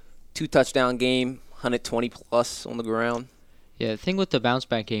 2 touchdown game, 120 plus on the ground. Yeah, the thing with the bounce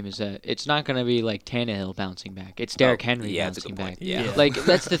back game is that it's not going to be like Tannehill bouncing back. It's Derrick Henry bouncing back. Yeah. Like,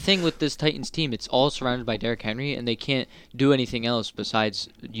 that's the thing with this Titans team. It's all surrounded by Derrick Henry, and they can't do anything else besides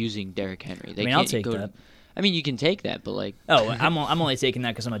using Derrick Henry. They can't I'll take that. You can take that, but like... Oh, I'm only taking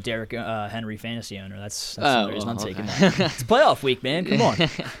that because I'm a Derrick Henry fantasy owner. That's the reason I'm taking that. It's playoff week, man. Come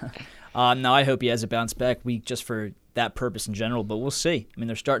on. No, I hope he has a bounce back week just for that purpose in general, but we'll see. I mean,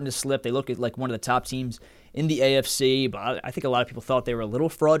 they're starting to slip. They look at like one of the top teams in the AFC, but I think a lot of people thought they were a little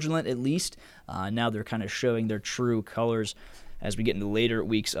fraudulent at least. Now they're kind of showing their true colors as we get into later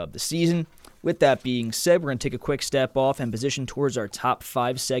weeks of the season. With that being said, we're going to take a quick step off and position towards our top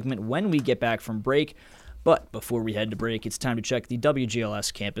 5 segment when we get back from break. But before we head to break, it's time to check the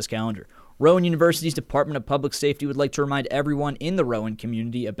WGLS campus calendar. Rowan University's Department of Public Safety would like to remind everyone in the Rowan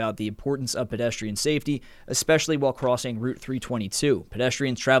community about the importance of pedestrian safety, especially while crossing Route 322.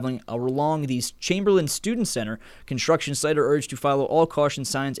 Pedestrians traveling along the Chamberlain Student Center construction site are urged to follow all caution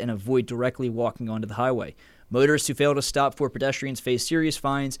signs and avoid directly walking onto the highway. Motorists who fail to stop for pedestrians face serious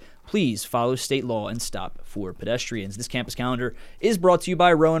fines. Please follow state law and stop for pedestrians. This campus calendar is brought to you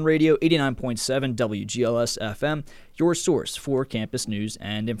by Rowan Radio 89.7 WGLS FM, your source for campus news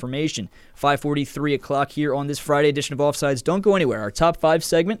and information. 5:43 o'clock here on this Friday edition of Offsides. Don't go anywhere. Our top 5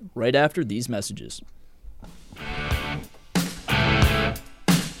 segment right after these messages.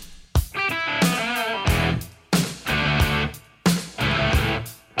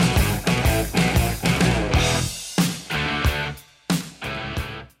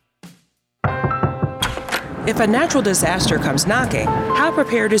 If a natural disaster comes knocking, how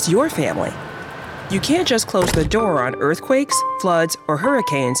prepared is your family? You can't just close the door on earthquakes, floods, or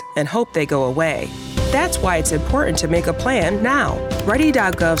hurricanes and hope they go away. That's why it's important to make a plan now.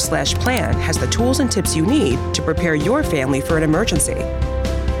 Ready.gov/plan has the tools and tips you need to prepare your family for an emergency.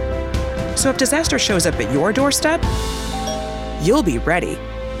 So if disaster shows up at your doorstep, you'll be ready.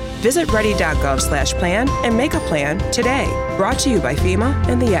 Visit ready.gov/plan and make a plan today. Brought to you by FEMA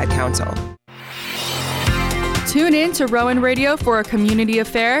and the Ad Council. Tune in to Rowan Radio for a community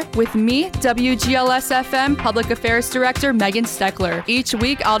affair with me, WGLS-FM Public Affairs Director Megan Steckler. Each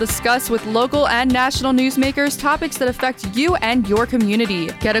week, I'll discuss with local and national newsmakers topics that affect you and your community.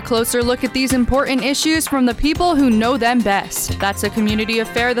 Get a closer look at these important issues from the people who know them best. That's a community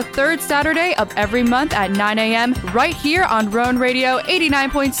affair the third Saturday of every month at 9 a.m. right here on Rowan Radio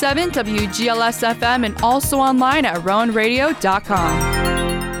 89.7 WGLS-FM and also online at rowanradio.com.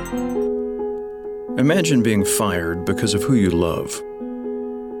 Imagine being fired because of who you love.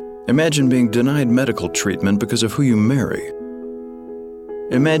 Imagine being denied medical treatment because of who you marry.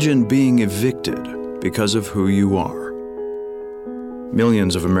 Imagine being evicted because of who you are.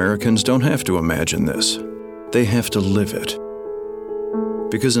 Millions of Americans don't have to imagine this. They have to live it.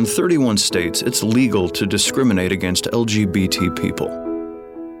 Because in 31 states, it's legal to discriminate against LGBT people.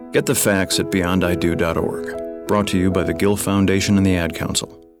 Get the facts at beyondido.org. Brought to you by the Gill Foundation and the Ad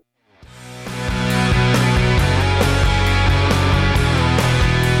Council.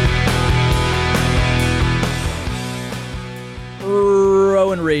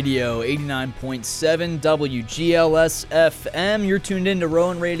 Rowan Radio 89.7 WGLS FM. You're tuned in to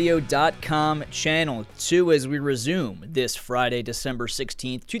RowanRadio.com Channel 2 as we resume this Friday, December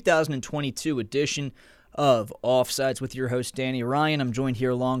 16th, 2022 edition of Offsides with your host, Danny Ryan. I'm joined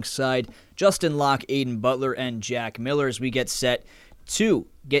here alongside Justin Locke, Aiden Butler, and Jack Miller as we get set to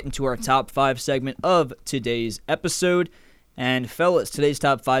get into our top 5 segment of today's episode. And fellas, today's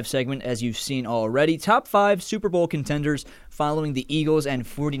top 5 segment, as you've seen already, top 5 Super Bowl contenders following the Eagles and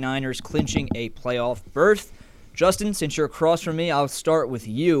 49ers clinching a playoff berth. Justin, since you're across from me, I'll start with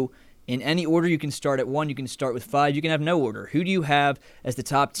you. In any order, you can start at 1, you can start with 5, you can have no order. Who do you have as the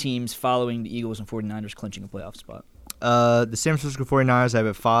top teams following the Eagles and 49ers clinching a playoff spot? The San Francisco 49ers I have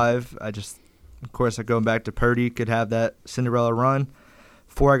at 5. Of course, going back to Purdy, could have that Cinderella run.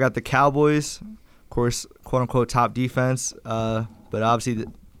 4, I got the Cowboys. Of course, quote-unquote top defense, but obviously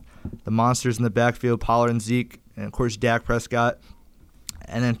the monsters in the backfield, Pollard and Zeke, and, of course, Dak Prescott.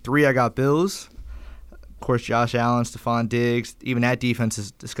 And then 3, I got Bills. Of course, Josh Allen, Stephon Diggs. Even that defense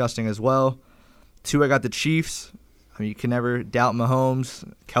is disgusting as well. 2, I got the Chiefs. I mean, you can never doubt Mahomes,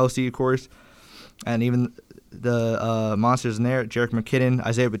 Kelsey, of course. And even the monsters in there, Jerick McKinnon,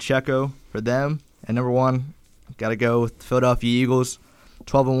 Isaiah Pacheco for them. And number 1, got to go with the Philadelphia Eagles,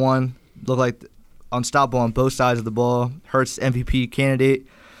 12-1. Look like unstoppable on both sides of the ball. Hurts MVP candidate.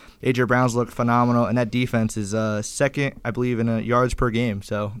 A.J. Brown's look phenomenal, and that defense is second, I believe, in yards per game.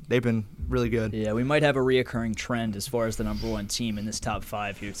 So they've been really good. Yeah, we might have a reoccurring trend as far as the number 1 team in this top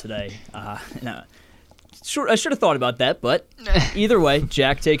 5 here today. No, sure, I should have thought about that, but either way,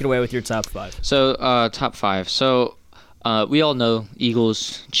 Jack, take it away with your top 5. So, top 5. So, We all know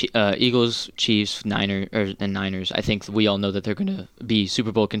Eagles, Chiefs, Niners. I think we all know that they're going to be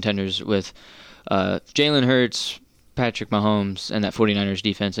Super Bowl contenders with Jalen Hurts, Patrick Mahomes, and that 49ers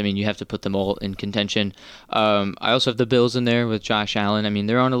defense. I mean, you have to put them all in contention. I also have the Bills in there with Josh Allen. I mean,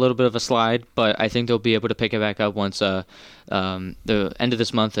 they're on a little bit of a slide, but I think they'll be able to pick it back up once the end of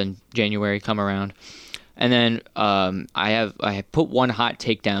this month and January come around. And then I put one hot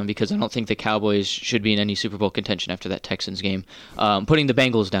take down because I don't think the Cowboys should be in any Super Bowl contention after that Texans game. Putting the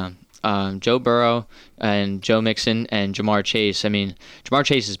Bengals down. Joe Burrow and Joe Mixon and Jamar Chase. I mean, Jamar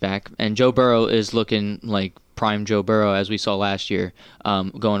Chase is back, and Joe Burrow is looking like prime Joe Burrow as we saw last year,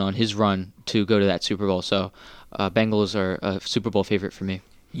 going on his run to go to that Super Bowl. So Bengals are a Super Bowl favorite for me.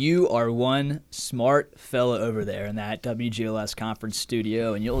 You are one smart fella over there in that WGLS conference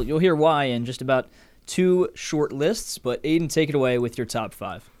studio, and you'll hear why in just about 2 short lists. But Aiden, take it away with your top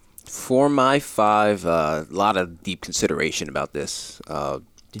 5. For my 5, a lot of deep consideration about this.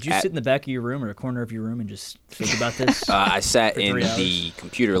 Did you sit in the back of your room or a corner of your room and just think about this? I sat in the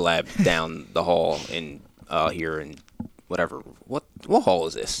computer lab down the hall in here in whatever. What hall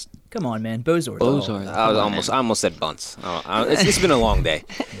is this? Come on, man, Bozor. I almost said Bunce. It's been a long day.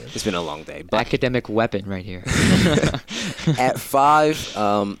 It's been a long day. But academic weapon right here. At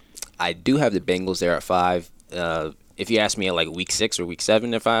 5, I do have the Bengals there at 5. If you ask me at like week 6 or week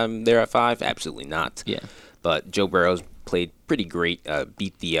 7 if I'm there at 5, absolutely not. Yeah. But Joe Burrow's played pretty great,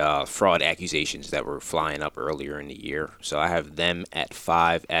 beat the fraud accusations that were flying up earlier in the year. So I have them at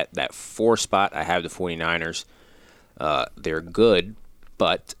 5. At that 4 spot, I have the 49ers. They're good,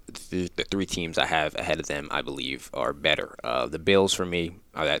 but the 3 teams I have ahead of them, I believe, are better. The Bills, for me,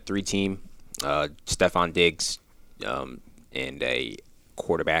 are that 3 team. Stephon Diggs and a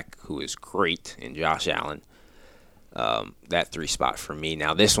quarterback who is great in Josh Allen. That 3 spot for me.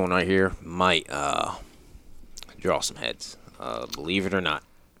 Now, this one right here might draw some heads. Believe it or not,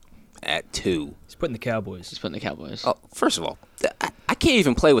 at 2. He's putting the Cowboys. Oh, first of all, I can't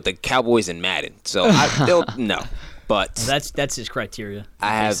even play with the Cowboys in Madden, so no. But that's his criteria.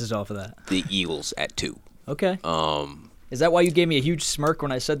 I have bases off of that. The Eagles at 2. Okay. Is that why you gave me a huge smirk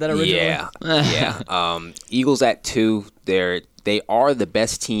when I said that originally? Yeah. Eagles at 2. They are the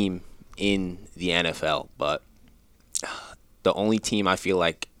best team in the NFL, but the only team I feel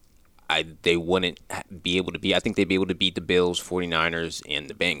like they wouldn't be able to be. I think they'd be able to beat the Bills, 49ers, and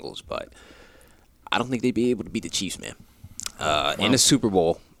the Bengals, but I don't think they'd be able to beat the Chiefs, man. In the Super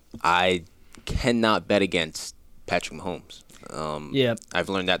Bowl, I cannot bet against Patrick Mahomes. I've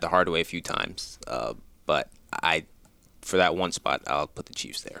learned that the hard way a few times, but for that one spot, I'll put the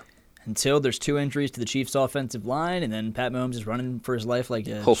Chiefs there. Until there's 2 injuries to the Chiefs' offensive line, and then Pat Mahomes is running for his life like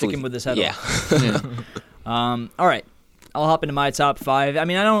a chicken with his head off. All right, I'll hop into my top 5. I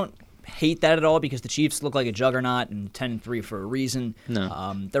mean, I don't hate that at all because the Chiefs look like a juggernaut and 10-3 for a reason.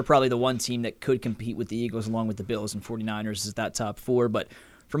 No. They're probably the one team that could compete with the Eagles along with the Bills and 49ers is that top 4. But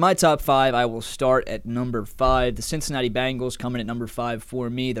for my top 5, I will start at number 5. The Cincinnati Bengals coming at number 5 for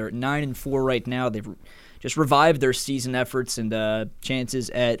me. They're at 9-4 right now. They've just revived their season efforts and chances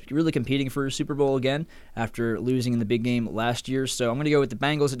at really competing for a Super Bowl again after losing in the big game last year. So I'm going to go with the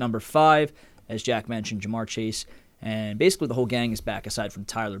Bengals at number 5. As Jack mentioned, Jamar Chase. And basically the whole gang is back aside from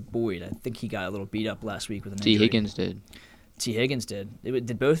Tyler Boyd. I think he got a little beat up last week with an injury. T. Higgins did.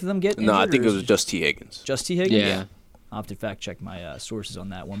 Did both of them get injured? No, I think it was just T. Higgins. Just T. Higgins? Yeah. I'll have to fact check my sources on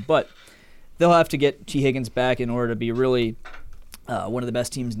that one. But they'll have to get T. Higgins back in order to be really one of the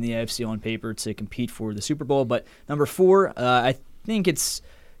best teams in the AFC on paper to compete for the Super Bowl. But number 4, I think it's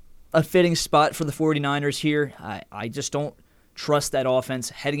a fitting spot for the 49ers here. I just don't trust that offense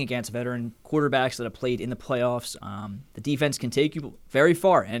heading against veteran quarterbacks that have played in the playoffs. The defense can take you very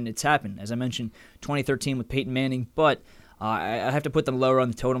far, and it's happened. As I mentioned, 2013 with Peyton Manning, but I have to put them lower on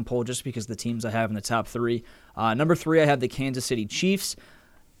the totem pole just because of the teams I have in the top 3. Number 3, I have the Kansas City Chiefs.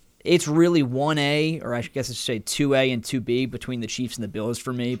 It's really 1A, or I guess I should say 2A and 2B between the Chiefs and the Bills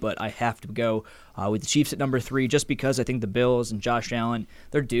for me, but I have to go with the Chiefs at number 3 just because I think the Bills and Josh Allen,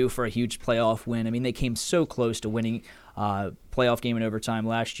 they're due for a huge playoff win. I mean, they came so close to winning playoff game in overtime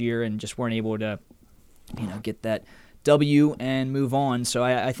last year and just weren't able to get that W and move on. So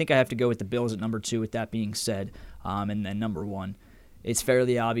I think I have to go with the Bills at number 2 with that being said. And then number 1. It's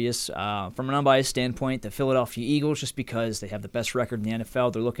fairly obvious from an unbiased standpoint, the Philadelphia Eagles, just because they have the best record in the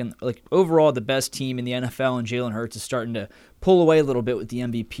NFL. They're looking like overall the best team in the NFL, and Jalen Hurts is starting to pull away a little bit with the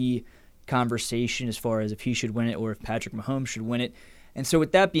MVP conversation as far as if he should win it or if Patrick Mahomes should win it. And so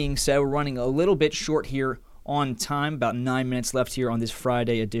with that being said, we're running a little bit short here on time, about 9 minutes left here on this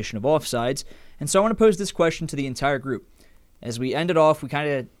Friday edition of Offsides. And so I want to pose this question to the entire group. As we ended off, we kind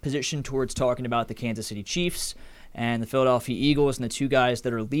of positioned towards talking about the Kansas City Chiefs and the Philadelphia Eagles and the two guys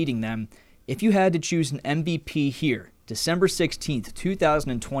that are leading them. If you had to choose an MVP here, December 16th,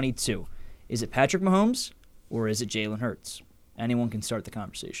 2022, is it Patrick Mahomes or is it Jalen Hurts? Anyone can start the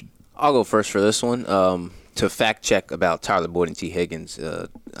conversation. I'll go first for this one. To fact check about Tyler Boyd and T. Higgins,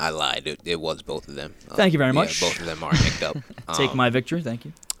 I lied. It was both of them. Thank you very much. Both of them are nicked up. Take my victory. Thank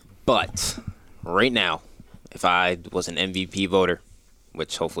you. But right now, if I was an MVP voter,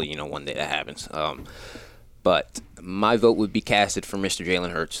 which hopefully, one day that happens, but my vote would be casted for Mr.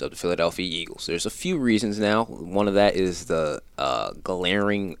 Jalen Hurts of the Philadelphia Eagles. There's a few reasons now. One of that is the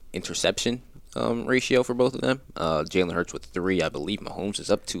glaring interception ratio for both of them. Jalen Hurts with 3. I believe Mahomes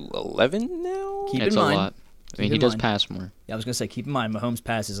is up to 11 now. Keep in mind. A lot. I mean, he does pass more. Yeah, I was going to say, keep in mind, Mahomes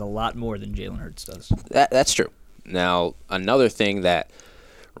passes a lot more than Jalen Hurts does. That's true. Now, another thing that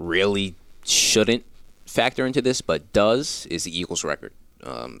really shouldn't factor into this, but does, is the Eagles' record.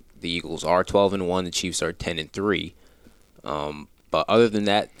 The Eagles are 12-1. The Chiefs are 10-3. But other than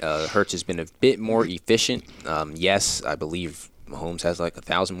that, Hurts has been a bit more efficient. Yes, I believe Mahomes has like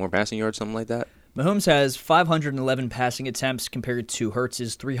 1,000 more passing yards, something like that. Mahomes has 511 passing attempts compared to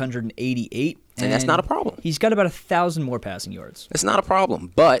Hurts's 388. And that's not a problem. He's got about 1,000 more passing yards. It's not a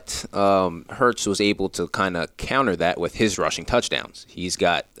problem. But Hurts was able to kind of counter that with his rushing touchdowns. He's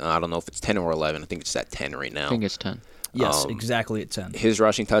got, I don't know if it's 10 or 11. I think it's at 10 right now. I think it's 10. Yes, exactly at 10. His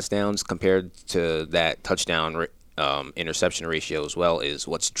rushing touchdowns compared to that touchdown interception ratio as well is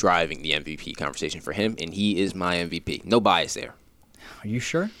what's driving the MVP conversation for him, and he is my MVP. No bias there. Are you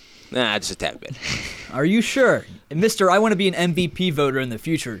sure? Nah, just a tad bit. Are you sure? And Mr. I want to be an MVP voter in the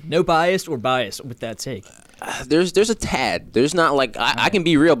future. No biased or biased with that take? There's a tad. There's not like I can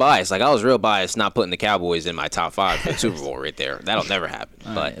be real biased. Like I was real biased not putting the Cowboys in my top 5 for the Super Bowl right there. That'll never happen.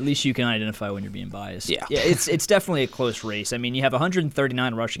 But at least you can identify when you're being biased. Yeah. It's definitely a close race. I mean, you have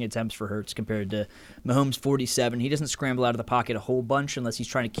 139 rushing attempts for Hurts compared to Mahomes' 47. He doesn't scramble out of the pocket a whole bunch unless he's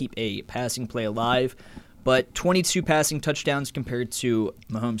trying to keep a passing play alive. But 22 passing touchdowns compared to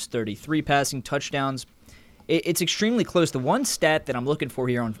Mahomes' 33 passing touchdowns. It's extremely close. The one stat that I'm looking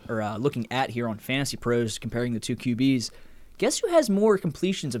at here on Fantasy Pros comparing the two QBs, guess who has more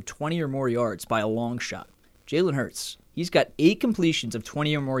completions of 20 or more yards by a long shot? Jalen Hurts. He's got 8 completions of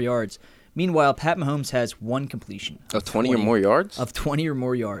 20 or more yards. Meanwhile, Pat Mahomes has 1 completion. Of 20 or more yards? Of 20 or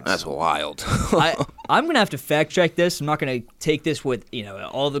more yards. That's wild. I'm going to have to fact check this. I'm not going to take this with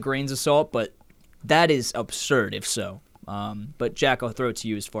all the grains of salt, but that is absurd if so. But Jack, I'll throw it to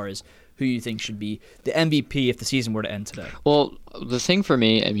you as far as who you think should be the MVP if the season were to end today. Well, the thing for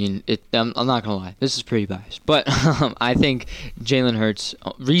me, I mean, I'm not going to lie. This is pretty biased. But I think Jalen Hurts,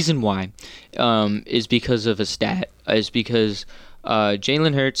 reason why is because of a stat, is because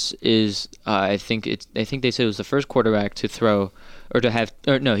Jalen Hurts is, I think they said it was the first quarterback to throw, he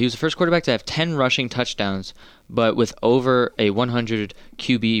was the first quarterback to have 10 rushing touchdowns, but with over a 100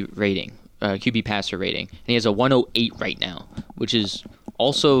 QB rating. QB passer rating. And he has a 108 right now, which is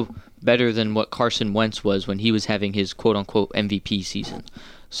also better than what Carson Wentz was when he was having his quote-unquote MVP season.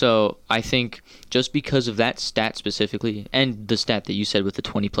 So I think just because of that stat specifically, and the stat that you said with the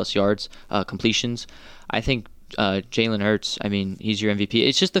 20-plus yards completions, I think Jalen Hurts, I mean, he's your MVP.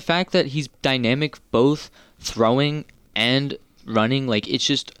 It's just the fact that he's dynamic both throwing and running. Like, it's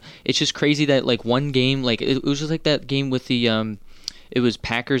just crazy that, like, one game, like, it was just like that game with the it was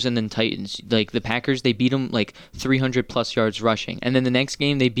Packers and then Titans. Like, the Packers, they beat them, like, 300-plus yards rushing. And then the next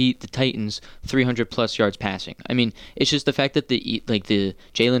game, they beat the Titans 300-plus yards passing. I mean, it's just the fact that the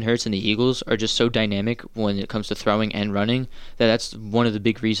Jalen Hurts and the Eagles are just so dynamic when it comes to throwing and running that's one of the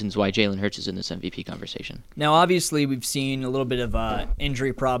big reasons why Jalen Hurts is in this MVP conversation. Now, obviously, we've seen a little bit of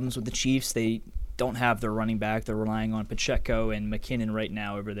injury problems with the Chiefs. They don't have their running back. They're relying on Pacheco and McKinnon right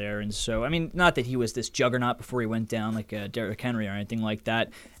now over there. And so, I mean, not that he was this juggernaut before he went down like Derrick Henry or anything like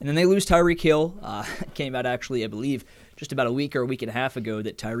that. And then they lose Tyreek Hill. Came out actually, I believe, just about a week or a week and a half ago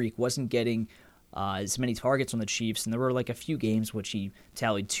that Tyreek wasn't getting as many targets on the Chiefs. And there were like a few games which he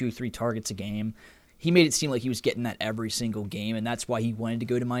tallied 2-3 targets a game. He made it seem like he was getting that every single game, and that's why he wanted to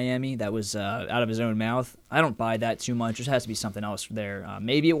go to Miami. That was out of his own mouth. I don't buy that too much. There has to be something else there.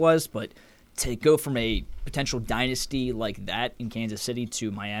 Maybe it was, but to go from a potential dynasty like that in Kansas City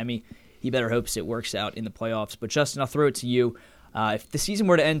to Miami, he better hopes it works out in the playoffs. But Justin, I'll throw it to you. If the season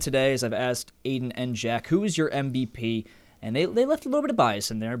were to end today, as I've asked Aiden and Jack, who is your MVP? And they left a little bit of bias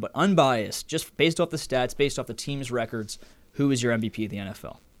in there, but unbiased, just based off the stats, based off the team's records, who is your MVP of the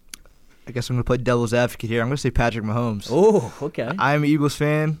NFL? I guess I'm going to play devil's advocate here. I'm going to say Patrick Mahomes. Oh, okay. I'm an Eagles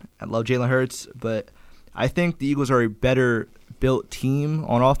fan. I love Jalen Hurts, but I think the Eagles are a better built team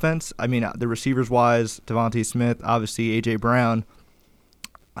on offense. I mean, the receivers-wise, Devontae Smith, obviously A.J. Brown.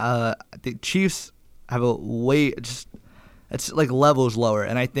 The Chiefs, have a way it's like levels lower.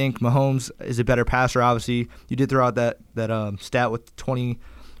 And I think Mahomes is a better passer. Obviously, you did throw out that stat with 20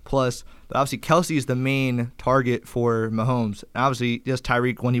 plus, but obviously Kelsey is the main target for Mahomes. And obviously, just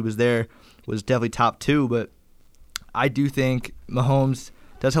Tyreek when he was there was definitely top 2, but I do think Mahomes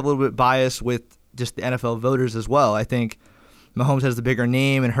does have a little bit of bias with just the NFL voters as well. I think Mahomes has the bigger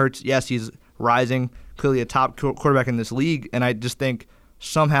name, and Hurts, yes, he's rising, clearly a top quarterback in this league, and I just think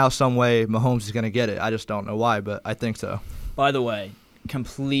somehow, some way, Mahomes is going to get it. I just don't know why, but I think so. By the way,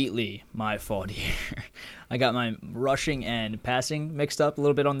 completely my fault here. I got my rushing and passing mixed up a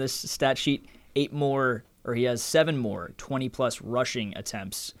little bit on this stat sheet. He has 7 more 20-plus rushing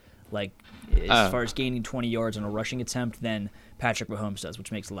attempts, as far as gaining 20 yards on a rushing attempt than Patrick Mahomes does,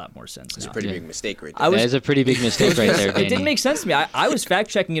 which makes a lot more sense. It's a pretty big mistake right there. That is a pretty big mistake right there, Danny. It didn't make sense to me. I was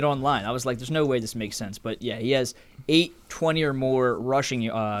fact-checking it online. I was like, there's no way this makes sense. But, yeah, he has 8 20 or more rushing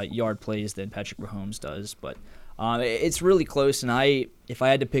yard plays than Patrick Mahomes does. But it's really close, and if I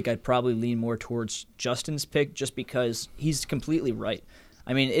had to pick, I'd probably lean more towards Justin's pick just because he's completely right.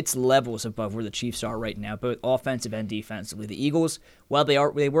 I mean, it's levels above where the Chiefs are right now, both offensive and defensively. The Eagles, while they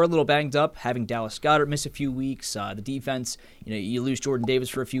were a little banged up, having Dallas Goedert miss a few weeks. The defense, you lose Jordan Davis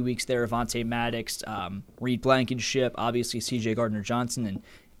for a few weeks there, Avonte Maddox, Reed Blankenship, obviously C.J. Gardner-Johnson, and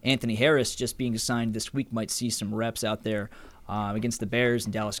Anthony Harris just being signed this week might see some reps out there against the Bears,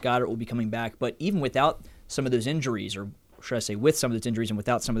 and Dallas Goedert will be coming back. But even without some of those injuries, or should I say with some of those injuries and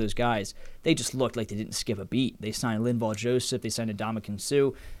without some of those guys, they just looked like they didn't skip a beat. They signed Linval Joseph, they signed Ndamukong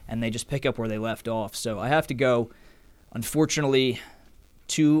Suh, and they just pick up where they left off. So I have to go, unfortunately,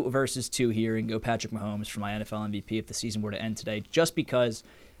 2 versus 2 here and go Patrick Mahomes for my NFL MVP if the season were to end today, just because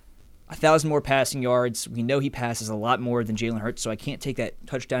 1,000 more passing yards. We know he passes a lot more than Jalen Hurts, so I can't take that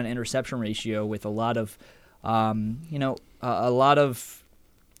touchdown-interception ratio with a lot of,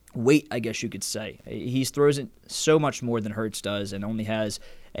 weight, I guess you could say. He throws it so much more than Hurts does and only has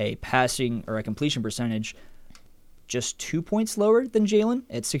a passing or a completion percentage just 2 points lower than Jalen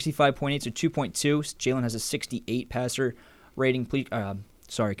at 65.8, so 2.2. Jalen has a 68 passer rating,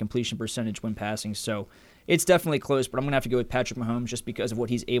 completion percentage when passing, so it's definitely close, but I'm going to have to go with Patrick Mahomes just because of what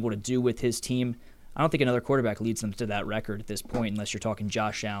he's able to do with his team. I don't think another quarterback leads them to that record at this point unless you're talking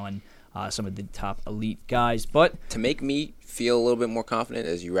Josh Allen, some of the top elite guys. But to make me feel a little bit more confident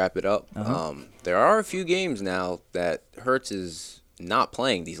as you wrap it up, there are a few games now that Hurts is not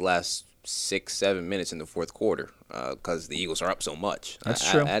playing these last 6-7 minutes in the fourth quarter because the Eagles are up so much. That's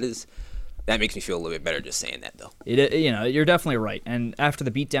true. That makes me feel a little bit better just saying that, though. You're definitely right. And after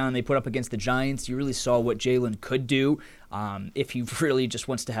the beatdown they put up against the Giants, you really saw what Jalen could do if he really just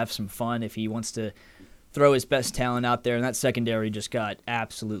wants to have some fun, if he wants to throw his best talent out there. And that secondary just got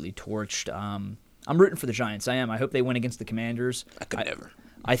absolutely torched. I'm rooting for the Giants. I am. I hope they win against the Commanders. I could never.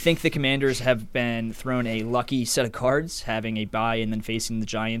 I think the Commanders have been thrown a lucky set of cards, having a bye and then facing the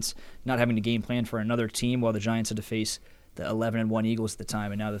Giants, not having to game plan for another team, while the Giants had to face the 11-1 Eagles at the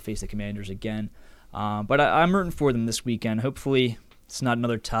time, and now they face the Commanders again. But I'm rooting for them this weekend. Hopefully it's not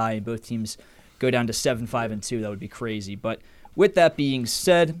another tie and both teams go down to 7-5-2. That would be crazy. But with that being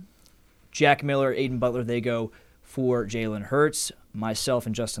said, Jack Miller, Aiden Butler, they go for Jalen Hurts. Myself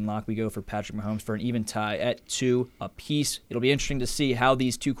and Justin Locke, we go for Patrick Mahomes for an even tie at 2 apiece. It'll be interesting to see how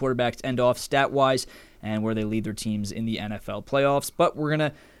these two quarterbacks end off stat-wise and where they lead their teams in the NFL playoffs. But we're going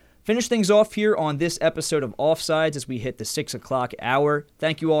to finish things off here on this episode of Offsides as we hit the 6 o'clock hour.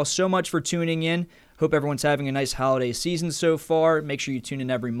 Thank you all so much for tuning in. Hope everyone's having a nice holiday season so far. Make sure you tune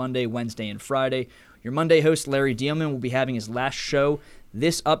in every Monday, Wednesday, and Friday. Your Monday host, Larry Dielman, will be having his last show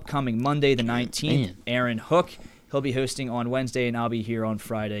this upcoming Monday, the 19th. Man. Aaron Hook, he'll be hosting on Wednesday, and I'll be here on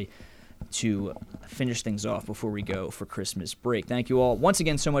Friday to finish things off before we go for Christmas break. Thank you all once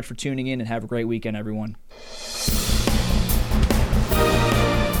again so much for tuning in, and have a great weekend, everyone.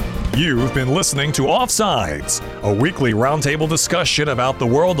 You've been listening to Offsides, a weekly roundtable discussion about the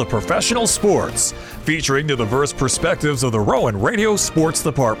world of professional sports, featuring the diverse perspectives of the Rowan Radio Sports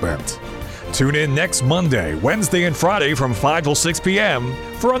Department. Tune in next Monday, Wednesday, and Friday from 5 till 6 p.m.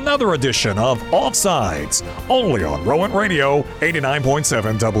 for another edition of Offsides, only on Rowan Radio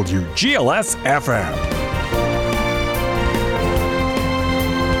 89.7 WGLS FM.